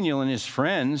Daniel and his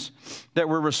friends that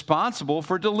were responsible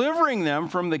for delivering them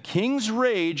from the king's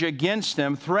rage against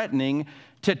them, threatening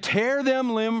to tear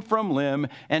them limb from limb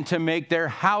and to make their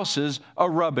houses a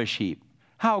rubbish heap.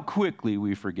 How quickly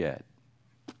we forget.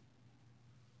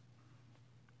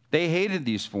 They hated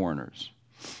these foreigners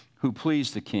who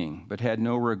pleased the king, but had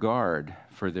no regard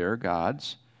for their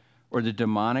gods or the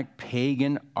demonic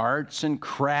pagan arts and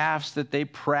crafts that they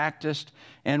practiced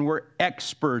and were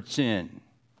experts in.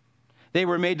 They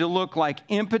were made to look like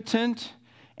impotent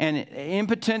and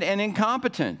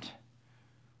incompetent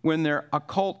when their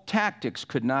occult tactics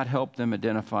could not help them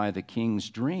identify the king's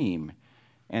dream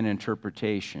and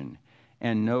interpretation.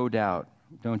 And no doubt,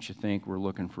 don't you think we're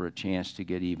looking for a chance to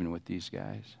get even with these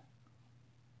guys?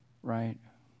 Right?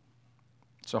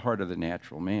 It's the heart of the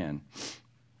natural man.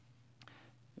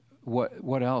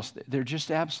 What else? They're just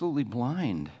absolutely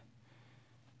blind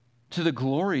to the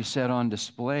glory set on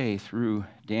display through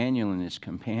Daniel and his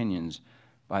companions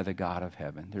by the God of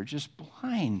heaven. They're just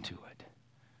blind to it.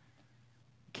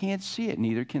 Can't see it,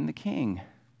 neither can the king,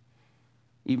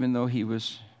 even though he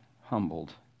was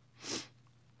humbled.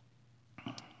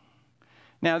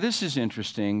 Now, this is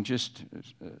interesting. Just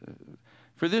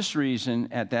for this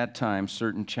reason, at that time,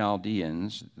 certain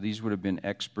Chaldeans, these would have been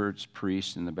experts,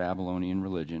 priests in the Babylonian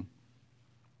religion,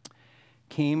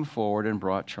 came forward and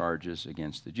brought charges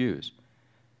against the Jews.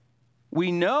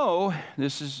 We know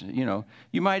this is,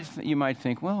 you might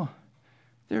think, well,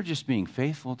 they're just being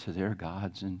faithful to their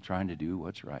gods and trying to do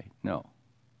what's right. No.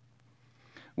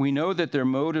 We know that their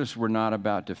motives were not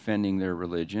about defending their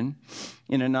religion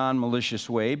in a non-malicious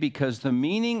way, because the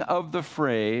meaning of the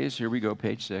phrase, here we go,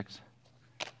 page 6,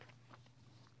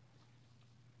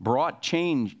 brought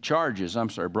charges.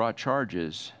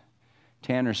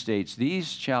 Tanner states,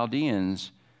 these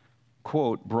Chaldeans,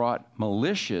 quote, brought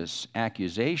malicious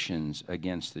accusations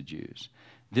against the Jews.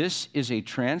 This is a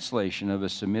translation of a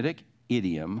Semitic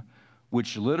idiom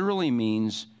which literally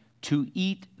means to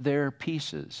eat their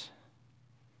pieces.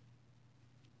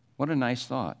 What a nice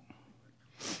thought.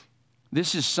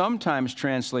 This is sometimes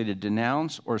translated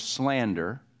denounce or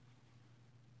slander,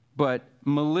 but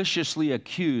maliciously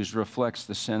accused reflects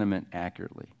the sentiment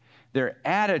accurately. Their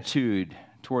attitude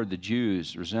toward the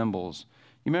Jews resembles,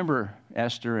 you remember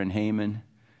Esther and Haman?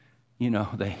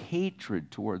 The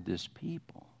hatred toward this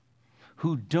people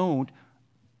who don't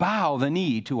bow the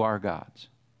knee to our gods.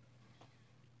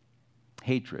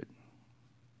 Hatred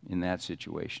in that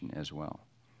situation as well.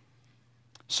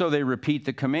 So they repeat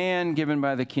the command given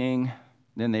by the king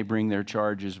Then they bring their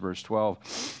charges, verse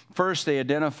 12. First, they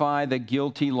identify the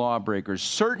guilty lawbreakers,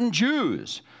 certain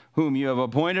Jews whom you have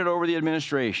appointed over the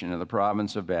administration of the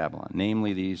province of Babylon,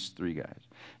 namely these three guys.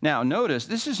 Now, notice,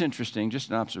 this is interesting, just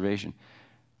an observation.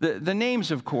 The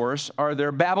names, of course, are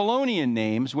their Babylonian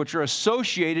names, which are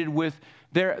associated with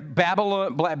their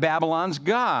Babylon's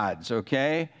gods,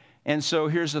 okay? And so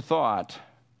here's a thought.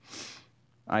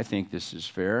 I think this is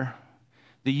fair.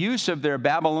 The use of their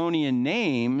Babylonian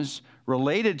names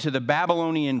related to the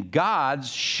Babylonian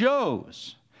gods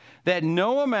shows that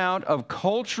no amount of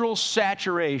cultural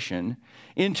saturation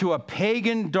into a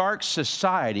pagan dark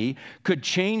society could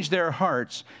change their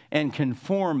hearts and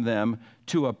conform them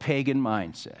to a pagan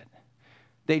mindset.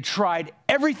 They tried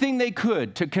everything they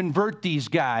could to convert these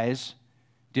guys.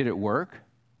 Did it work?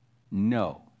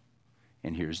 No.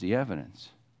 And here's the evidence.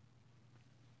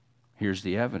 Here's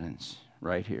the evidence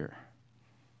right here.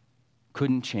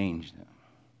 Couldn't change them.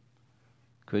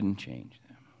 Couldn't change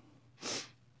them.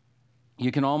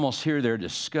 You can almost hear their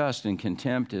disgust and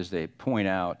contempt as they point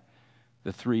out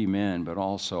the three men, but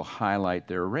also highlight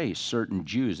their race, certain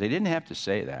Jews. They didn't have to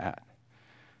say that.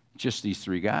 Just these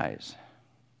three guys.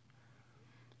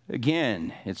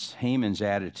 Again, it's Haman's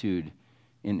attitude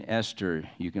in Esther.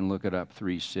 You can look it up,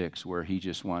 3:6, where he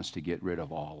just wants to get rid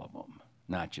of all of them,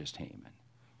 not just Haman.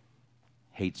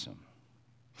 Hates them.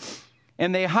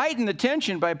 And they heighten the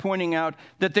tension by pointing out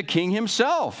that the king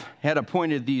himself had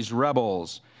appointed these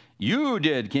rebels. You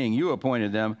did, king. You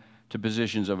appointed them to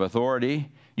positions of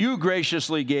authority. You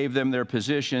graciously gave them their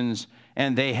positions,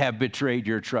 and they have betrayed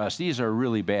your trust. These are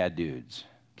really bad dudes,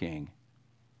 king.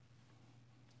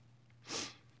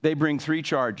 They bring three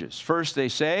charges. First, they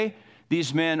say,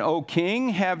 these men, O king,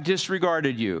 have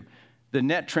disregarded you. The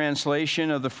net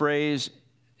translation of the phrase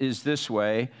is this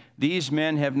way: these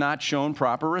men have not shown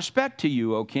proper respect to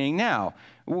you, O king. Now,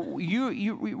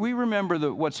 we remember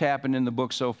what's happened in the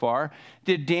book so far.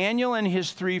 Did Daniel and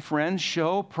his three friends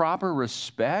show proper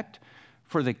respect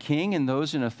for the king and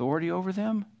those in authority over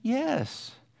them?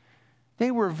 Yes.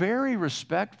 They were very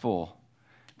respectful.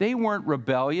 They weren't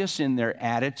rebellious in their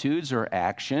attitudes or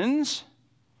actions.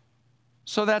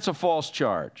 So that's a false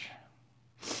charge.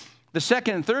 The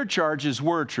second and third charges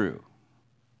were true.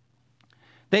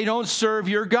 They don't serve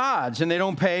your gods, and they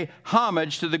don't pay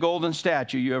homage to the golden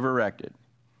statue you have erected.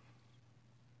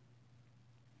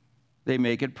 They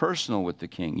make it personal with the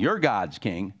king. Your gods,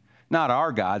 king. Not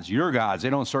our gods, your gods. They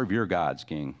don't serve your gods,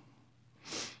 king.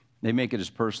 They make it as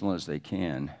personal as they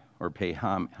can, or pay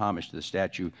homage to the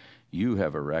statue you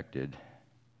have erected.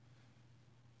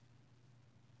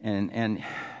 And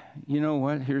you know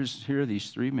what? Here are these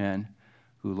three men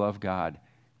who love God.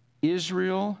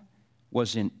 Israel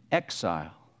was in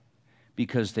exile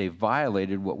because they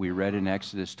violated what we read in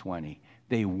Exodus 20.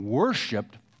 They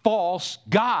worshiped false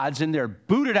gods, and they're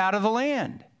booted out of the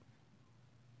land.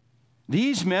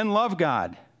 These men love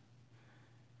God,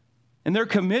 and they're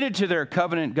committed to their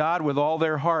covenant God with all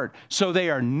their heart, so they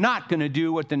are not going to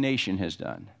do what the nation has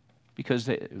done because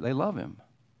they love him.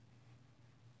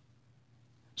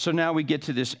 So now we get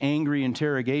to this angry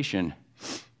interrogation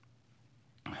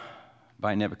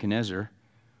by Nebuchadnezzar.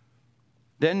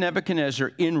 Then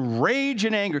Nebuchadnezzar, in rage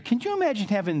and anger. Can you imagine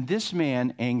having this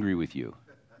man angry with you?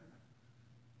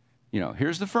 You know,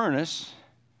 here's the furnace.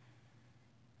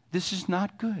 This is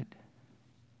not good.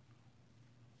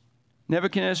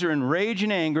 Nebuchadnezzar, in rage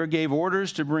and anger, gave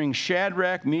orders to bring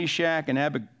Shadrach, Meshach,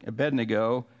 and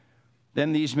Abednego.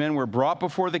 Then these men were brought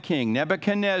before the king.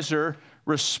 Nebuchadnezzar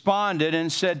responded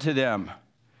and said to them,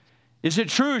 is it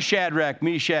true, Shadrach,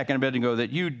 Meshach, and Abednego,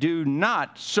 that you do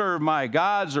not serve my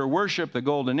gods or worship the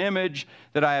golden image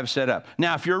that I have set up?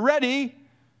 Now, if you're ready,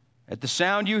 at the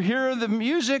sound you hear the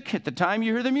music, at the time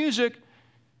you hear the music,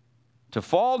 to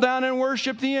fall down and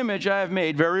worship the image I have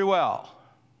made, very well.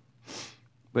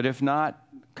 But if not,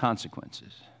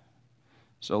 consequences.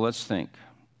 So let's think.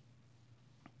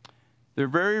 The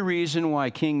very reason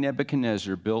why King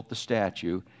Nebuchadnezzar built the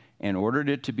statue and ordered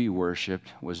it to be worshipped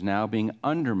was now being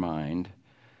undermined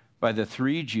by the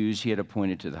three Jews he had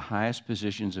appointed to the highest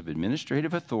positions of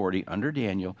administrative authority under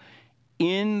Daniel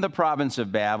in the province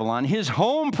of Babylon, his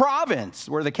home province,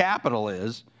 where the capital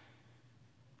is,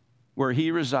 where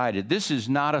he resided. This is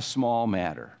not a small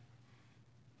matter.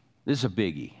 This is a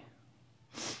biggie.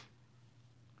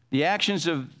 The actions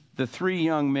of the three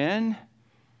young men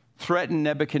threatened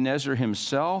Nebuchadnezzar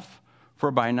himself, for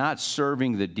by not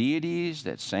serving the deities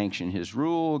that sanction his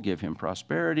rule, give him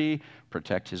prosperity,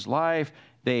 protect his life,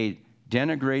 they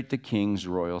denigrate the king's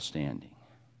royal standing.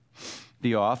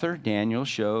 The author, Daniel,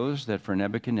 shows that for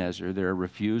Nebuchadnezzar, their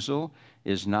refusal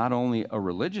is not only a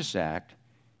religious act,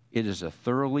 it is a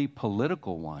thoroughly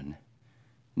political one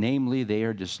Namely, they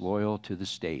are disloyal to the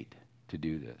state to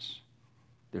do this.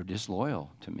 They're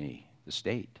disloyal to me, the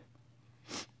state.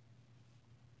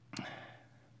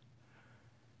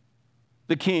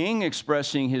 The king,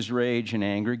 expressing his rage and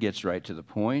anger, gets right to the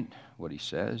point. What he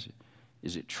says,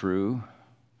 is it true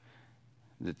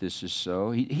that this is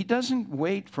so? He doesn't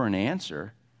wait for an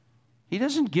answer. He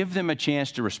doesn't give them a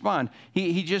chance to respond.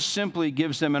 He just simply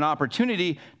gives them an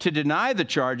opportunity to deny the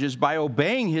charges by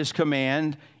obeying his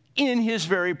command in his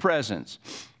very presence.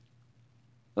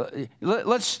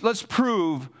 Let's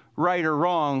prove right or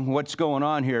wrong what's going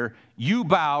on here. You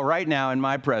bow right now in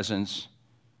my presence.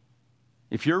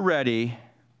 If you're ready,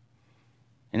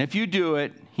 and if you do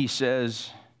it, he says,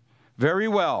 very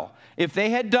well. If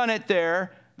they had done it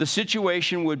there, the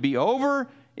situation would be over.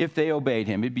 If they obeyed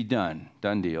him, it'd be done.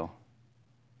 Done deal.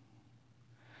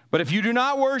 But if you do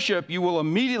not worship, you will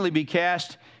immediately be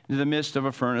cast into the midst of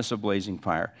a furnace of blazing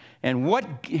fire. And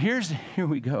here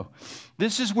we go.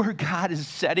 This is where God is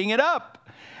setting it up.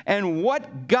 And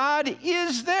what God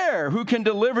is there who can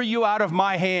deliver you out of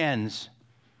my hands?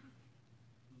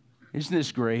 Isn't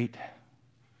this great?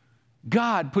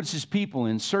 God puts his people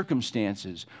in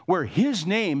circumstances where his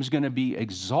name is going to be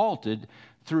exalted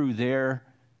through their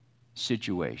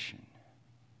situation.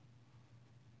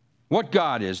 What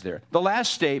God is there? The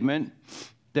last statement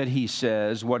that he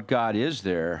says, what God is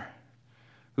there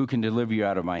who can deliver you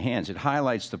out of my hands, it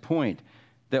highlights the point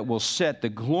that will set the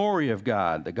glory of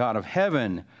God, the God of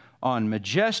heaven, on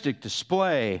majestic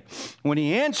display when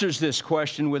he answers this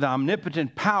question with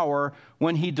omnipotent power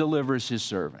when he delivers his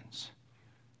servants.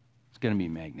 It's going to be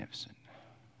magnificent.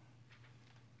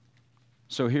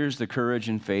 So here's the courage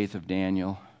and faith of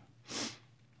Daniel,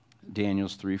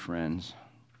 Daniel's three friends.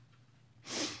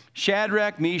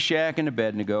 Shadrach, Meshach, and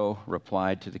Abednego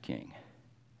replied to the king.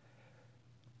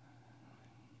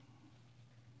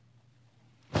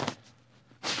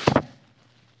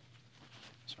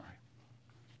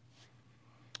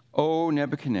 O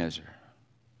Nebuchadnezzar,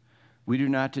 we do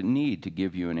not need to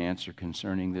give you an answer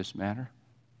concerning this matter.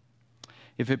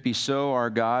 If it be so, our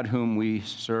God whom we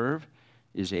serve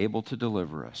is able to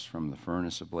deliver us from the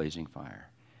furnace of blazing fire,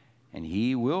 and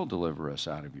he will deliver us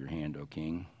out of your hand, O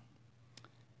king.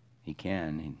 He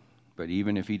can, but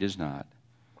even if he does not,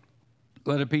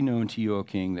 let it be known to you, O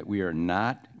king, that we are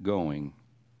not going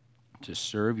to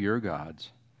serve your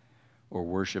gods or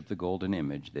worship the golden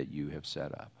image that you have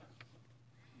set up.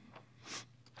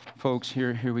 Folks,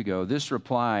 here we go. This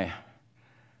reply,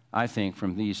 I think,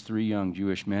 from these three young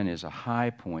Jewish men is a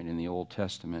high point in the Old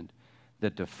Testament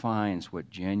that defines what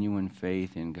genuine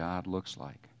faith in God looks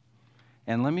like.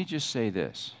 And let me just say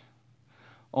this.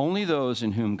 Only those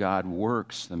in whom God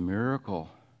works the miracle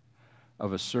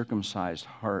of a circumcised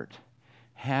heart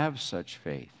have such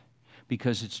faith,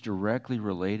 because it's directly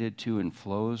related to and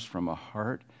flows from a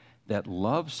heart that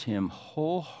loves him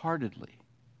wholeheartedly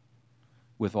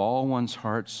with all one's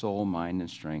heart, soul, mind, and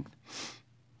strength,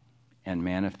 and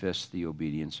manifests the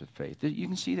obedience of faith. You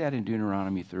can see that in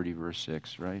Deuteronomy 30, verse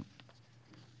 6, right?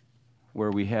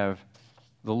 Where we have,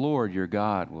 the Lord your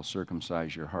God will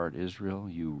circumcise your heart, Israel,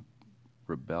 you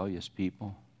rebellious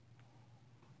people,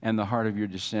 and the heart of your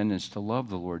descendants to love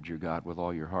the Lord your God with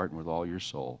all your heart and with all your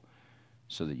soul,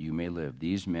 so that you may live.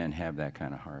 These men have that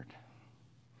kind of heart.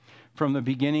 From the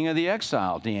beginning of the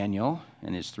exile, Daniel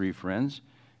and his three friends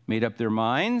made up their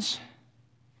minds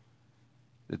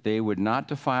that they would not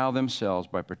defile themselves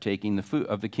by partaking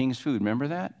of the king's food. Remember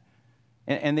that?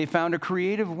 And they found a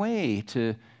creative way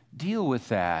to deal with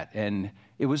that, and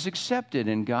it was accepted,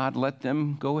 and God let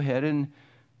them go ahead and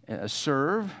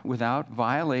serve without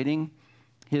violating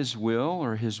his will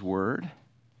or his word.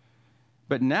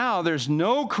 But now there's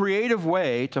no creative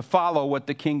way to follow what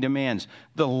the king demands.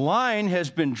 The line has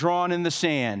been drawn in the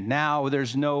sand. Now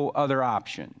there's no other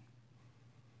option.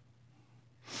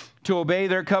 To obey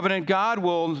their covenant God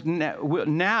will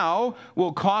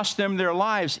cost them their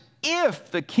lives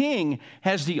if the king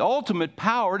has the ultimate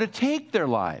power to take their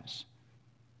lives.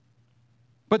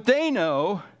 But they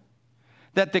know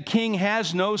that the king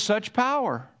has no such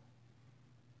power.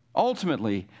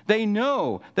 Ultimately, they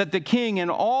know that the king and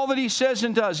all that he says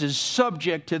and does is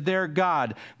subject to their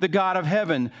God, the God of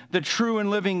heaven, the true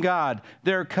and living God,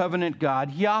 their covenant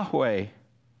God, Yahweh.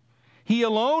 He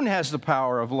alone has the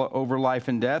power over life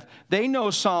and death. They know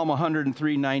Psalm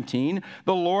 103:19.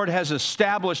 The Lord has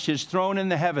established his throne in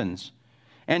the heavens,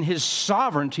 and his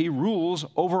sovereignty rules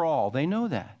over all. They know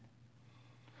that.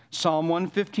 Psalm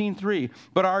 115:3.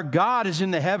 But our God is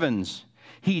in the heavens.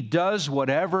 He does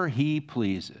whatever he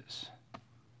pleases.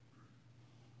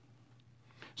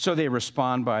 So they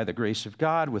respond by the grace of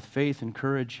God with faith and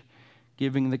courage,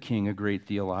 giving the king a great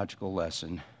theological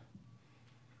lesson.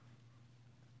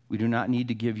 We do not need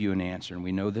to give you an answer, and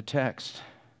we know the text.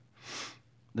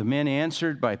 The men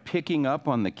answered by picking up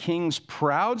on the king's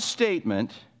proud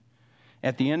statement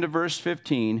at the end of verse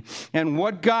 15, and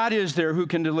what God is there who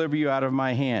can deliver you out of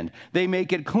my hand? They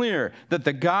make it clear that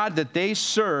the God that they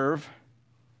serve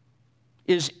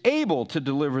is able to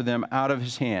deliver them out of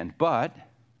his hand, but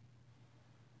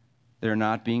they're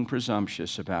not being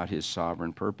presumptuous about his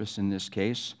sovereign purpose in this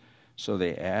case. So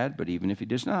they add, but even if he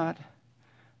does not,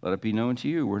 let it be known to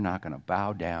you, we're not going to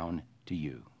bow down to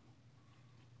you.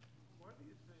 Why do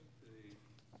you think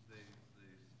they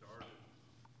started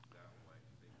that way?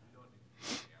 We don't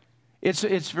need the answer.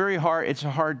 It's very hard. It's a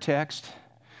hard text,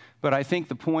 but I think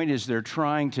the point is they're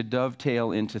trying to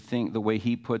dovetail into the way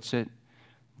he puts it,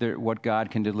 what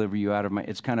God can deliver you out of my.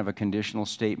 It's kind of a conditional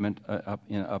statement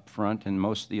up front, and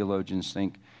most theologians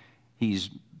think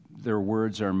their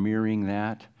words are mirroring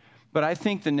that. But I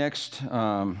think the next,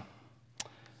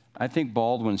 I think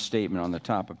Baldwin's statement on the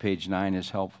top of page 9 is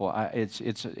helpful.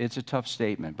 It's a tough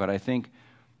statement, but I think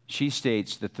she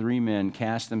states the three men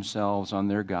cast themselves on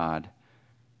their God,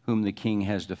 whom the king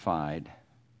has defied.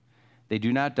 They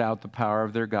do not doubt the power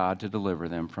of their God to deliver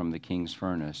them from the king's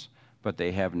furnace, but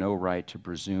they have no right to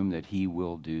presume that he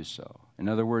will do so. In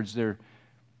other words, they're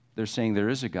saying there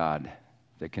is a God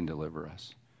that can deliver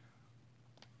us,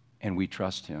 and we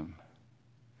trust him.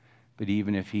 But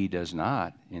even if he does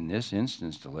not, in this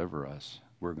instance, deliver us,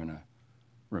 we're going to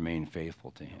remain faithful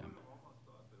to him. I would have almost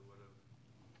thought they would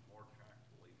have more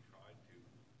tactfully tried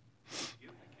to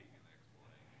give the king an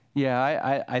explanation.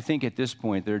 Yeah, I think at this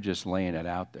point they're just laying it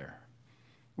out there.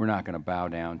 We're not going to bow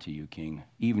down to you, king,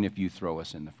 even if you throw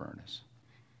us in the furnace.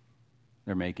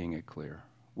 They're making it clear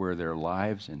where their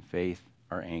lives and faith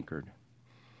are anchored.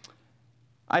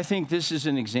 I think this is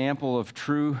an example of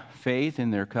true faith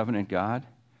in their covenant God.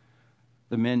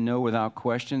 The men know without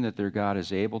question that their God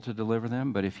is able to deliver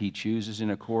them, but if he chooses in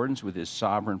accordance with his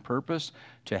sovereign purpose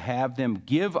to have them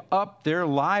give up their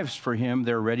lives for him,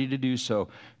 they're ready to do so,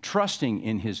 trusting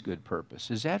in his good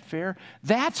purpose. Is that fair?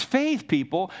 That's faith,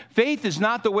 people. Faith is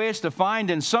not the way it's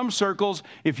defined in some circles.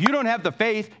 If you don't have the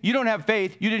faith, you don't have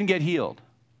faith, you didn't get healed.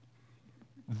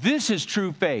 This is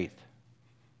true faith.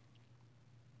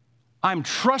 I'm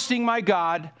trusting my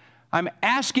God. I'm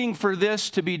asking for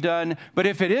this to be done, but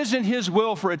if it isn't his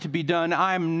will for it to be done,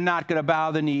 I'm not going to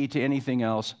bow the knee to anything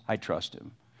else. I trust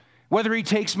him. Whether he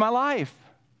takes my life,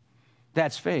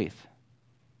 that's faith.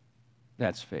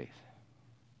 That's faith.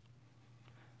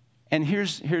 And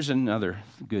here's another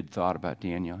good thought about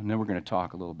Daniel, and then we're going to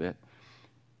talk a little bit.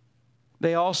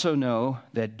 They also know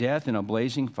that death in a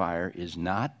blazing fire is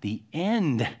not the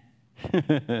end.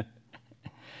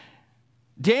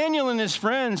 Daniel and his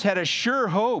friends had a sure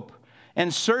hope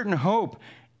and certain hope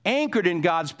anchored in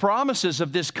God's promises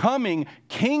of this coming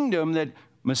kingdom that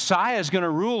Messiah is going to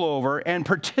rule over, and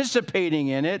participating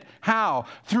in it. How?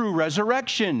 Through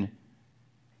resurrection.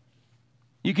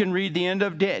 You can read the end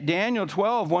of Daniel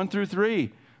 12, 1 through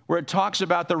 3, where it talks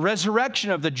about the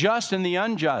resurrection of the just and the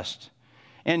unjust.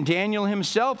 And Daniel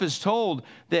himself is told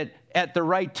that at the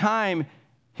right time,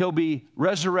 he'll be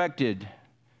resurrected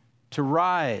to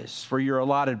rise for your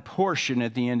allotted portion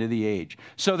at the end of the age.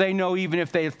 So they know even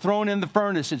if they're thrown in the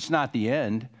furnace, it's not the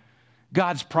end.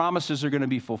 God's promises are going to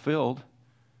be fulfilled.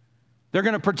 They're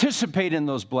going to participate in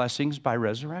those blessings by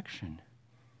resurrection.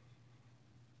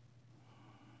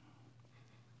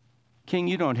 King,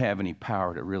 you don't have any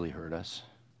power to really hurt us.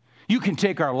 You can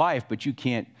take our life, but you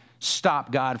can't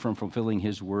stop God from fulfilling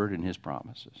his word and his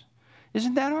promises.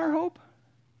 Isn't that our hope?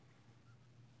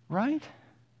 Right?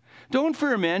 Don't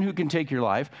fear men who can take your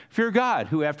life. Fear God,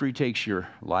 who after he takes your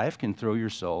life can throw your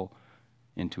soul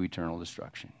into eternal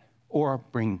destruction or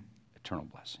bring eternal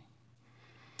blessing.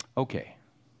 Okay.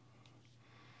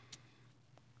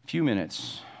 A few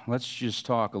minutes. Let's just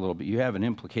talk a little bit. You have an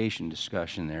implication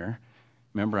discussion there.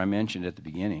 Remember I mentioned at the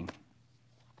beginning.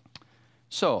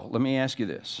 So let me ask you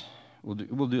this.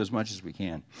 We'll do as much as we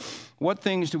can. What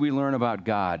things do we learn about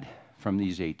God from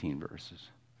these 18 verses?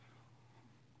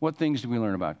 What things do we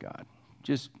learn about God?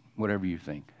 Just whatever you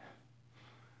think.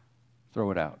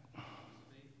 Throw it out.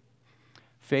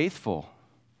 Faithful.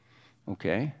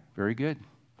 Okay, very good.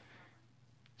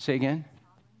 Say again.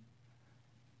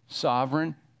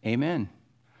 Sovereign. Amen.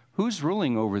 Who's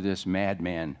ruling over this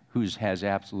madman who has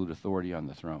absolute authority on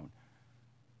the throne?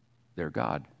 Their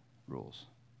God rules.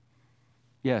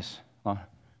 Yes.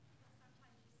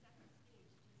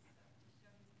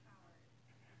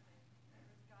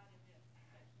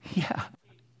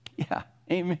 Yeah,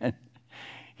 amen.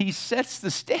 He sets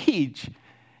the stage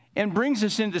and brings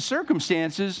us into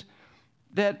circumstances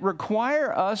that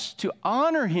require us to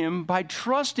honor him by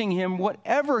trusting him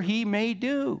whatever he may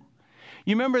do.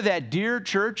 You remember that dear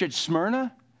church at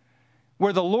Smyrna?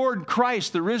 Where the Lord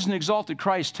Christ, the risen, exalted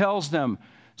Christ, tells them,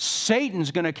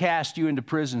 Satan's going to cast you into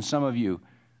prison, some of you,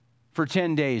 for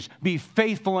 10 days. Be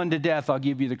faithful unto death, I'll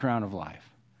give you the crown of life.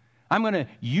 I'm going to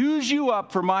use you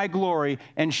up for my glory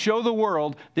and show the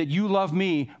world that you love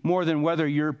me more than whether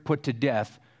you're put to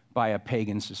death by a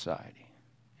pagan society.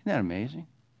 Isn't that amazing?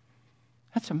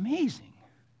 That's amazing.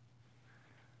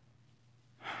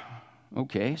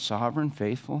 Okay, sovereign,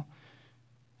 faithful.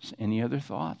 Any other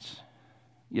thoughts?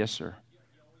 Yes, sir.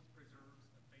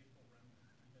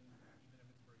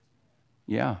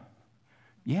 Yeah.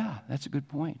 Yeah, that's a good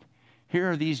point. Here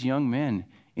are these young men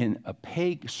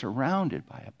surrounded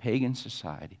by a pagan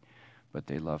society, but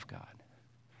they love God.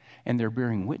 And they're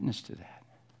bearing witness to that,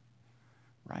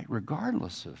 right?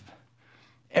 Regardless of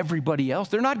everybody else.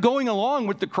 They're not going along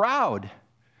with the crowd. It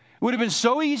would have been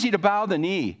so easy to bow the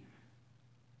knee,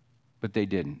 but they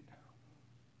didn't.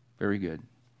 Very good.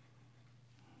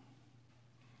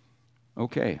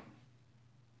 Okay.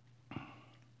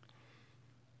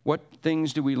 What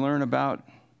things do we learn about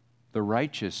the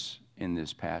righteous in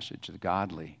this passage, the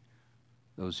godly,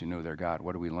 those who know their God?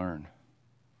 What do we learn?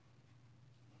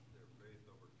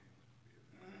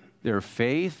 Their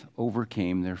faith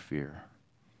overcame their fear.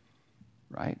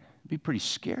 Right? It'd be pretty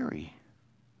scary.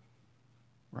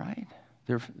 Right?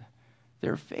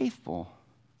 They're faithful.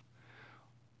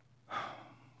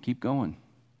 Keep going.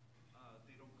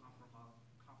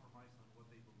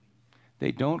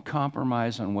 They don't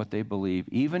compromise on what they believe.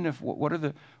 Even if, what are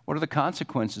the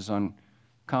consequences on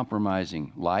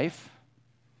compromising? Life?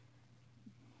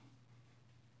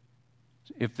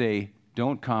 If they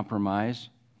don't compromise,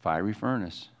 fiery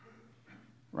furnace.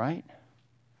 Right?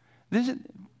 This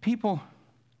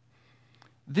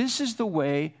is the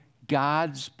way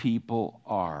God's people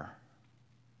are.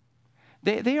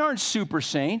 They aren't super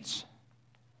saints.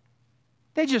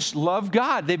 They just love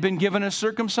God. They've been given a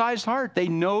circumcised heart. They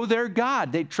know their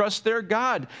God. They trust their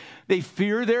God. They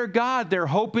fear their God. They're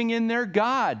hoping in their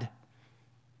God.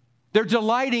 They're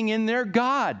delighting in their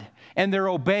God. And they're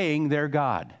obeying their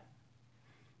God.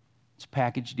 It's a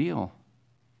package deal.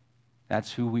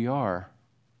 That's who we are.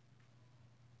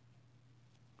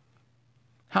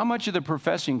 How much of the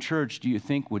professing church do you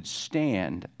think would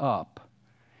stand up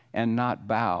and not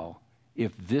bow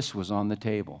if this was on the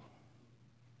table?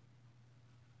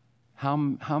 How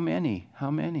many? How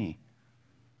many?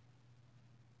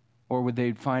 Or would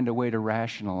they find a way to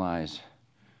rationalize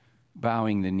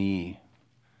bowing the knee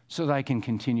so that I can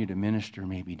continue to minister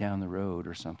maybe down the road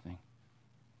or something?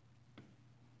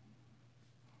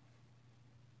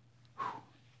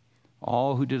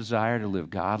 All who desire to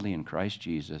live godly in Christ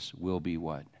Jesus will be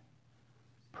what?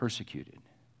 Persecuted.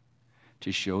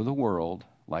 To show the world,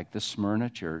 like the Smyrna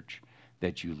church,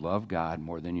 that you love God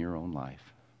more than your own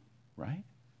life. Right?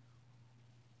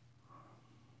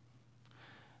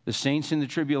 The saints in the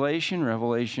tribulation,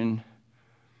 Revelation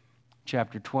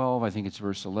chapter 12, I think it's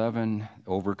verse 11,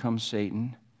 overcome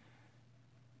Satan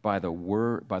by the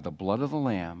blood of the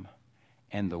Lamb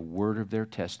and the word of their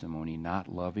testimony, not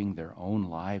loving their own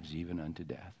lives even unto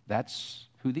death. That's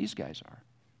who these guys are.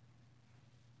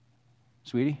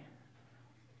 Sweetie?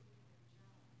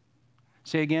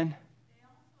 Say again.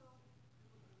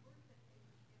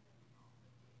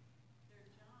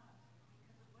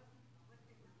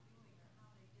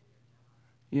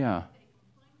 Yeah.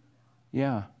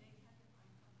 Yeah.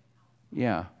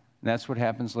 Yeah. That's what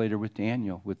happens later with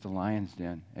Daniel, with the lion's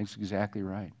den. That's exactly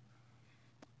right.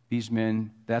 These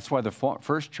men, that's why the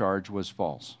first charge was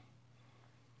false.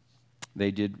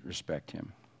 They did respect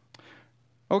him.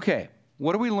 Okay,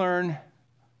 what do we learn?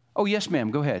 Oh, yes,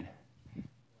 ma'am, go ahead.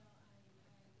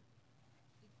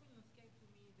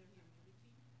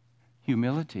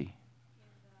 Humility.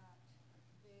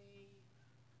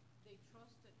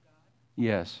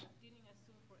 Yes.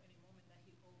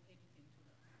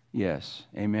 Yes.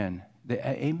 Amen.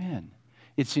 Amen.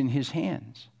 It's in his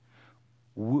hands.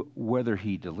 Whether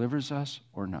he delivers us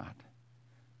or not,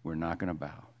 we're not going to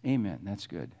bow. Amen. That's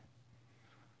good.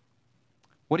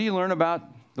 What do you learn about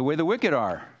the way the wicked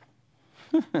are?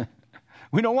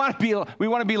 We want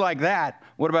to be like that.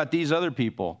 What about these other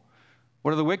people?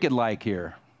 What are the wicked like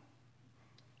here?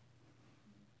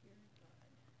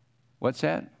 What's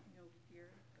that?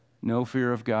 No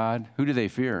fear of God. Who do they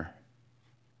fear?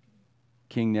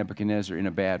 King Nebuchadnezzar in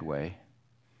a bad way.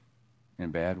 In a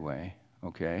bad way.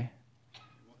 Okay.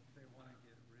 They want to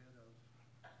get rid of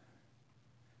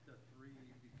the three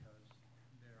because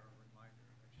they're a reminder. Like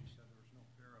she said, there was no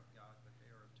fear of God, but they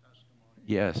are a testimony.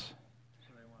 Yes.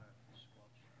 So they want to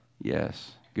squelch that.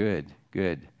 Yes, good,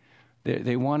 good.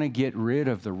 They want to get rid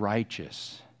of the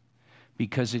righteous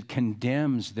because it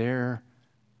condemns their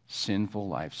sinful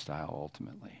lifestyle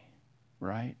ultimately,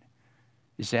 right?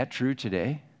 Is that true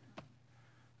today?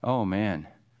 Oh, man.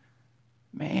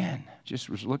 Just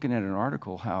was looking at an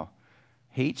article how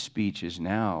hate speech is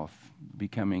now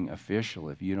becoming official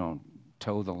if you don't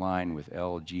toe the line with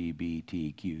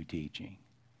LGBTQ teaching.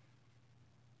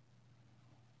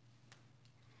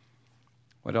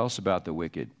 What else about the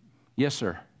wicked? Yes,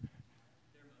 sir.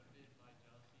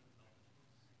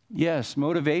 Yes,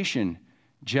 motivation,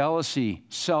 jealousy,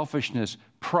 selfishness,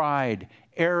 pride,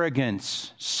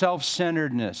 arrogance,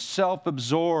 self-centeredness,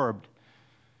 self-absorbed,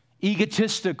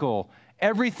 egotistical,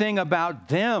 everything about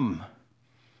them.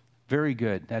 Very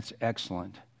good. That's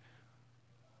excellent.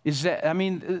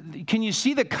 Can you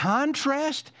see the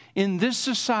contrast in this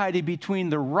society between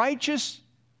the righteous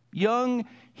young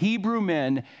Hebrew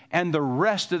men and the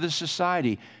rest of the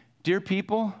society? Dear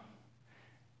people,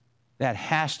 that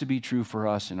has to be true for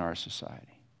us in our society.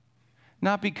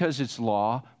 Not because it's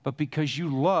law, but because you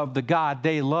love the God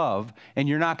they love, and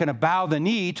you're not going to bow the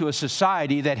knee to a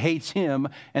society that hates him,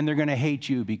 and they're going to hate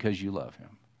you because you love him.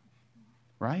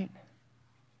 Right?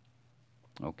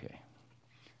 Okay.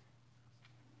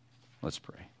 Let's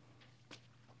pray.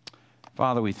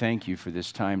 Father, we thank you for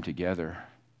this time together.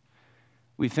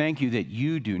 We thank you that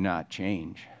you do not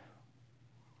change.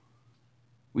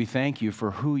 We thank you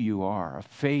for who you are, a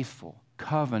faithful,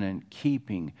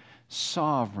 covenant-keeping,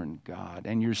 sovereign God.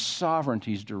 And your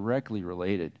sovereignty is directly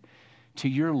related to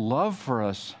your love for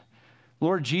us.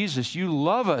 Lord Jesus, you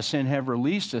love us and have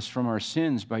released us from our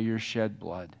sins by your shed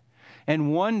blood.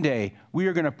 And one day we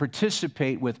are going to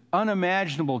participate with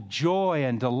unimaginable joy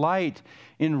and delight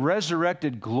in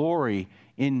resurrected glory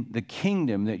in the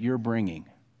kingdom that you're bringing.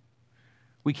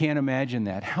 We can't imagine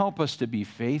that. Help us to be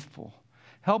faithful.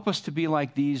 Help us to be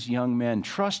like these young men,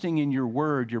 trusting in your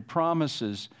word, your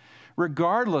promises,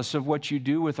 regardless of what you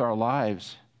do with our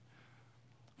lives,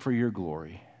 for your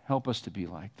glory. Help us to be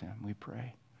like them, we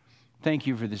pray. Thank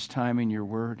you for this time in your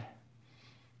word.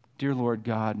 Dear Lord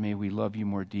God, may we love you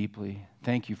more deeply.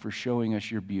 Thank you for showing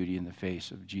us your beauty in the face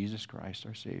of Jesus Christ,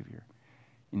 our Savior.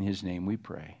 In his name we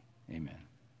pray. Amen.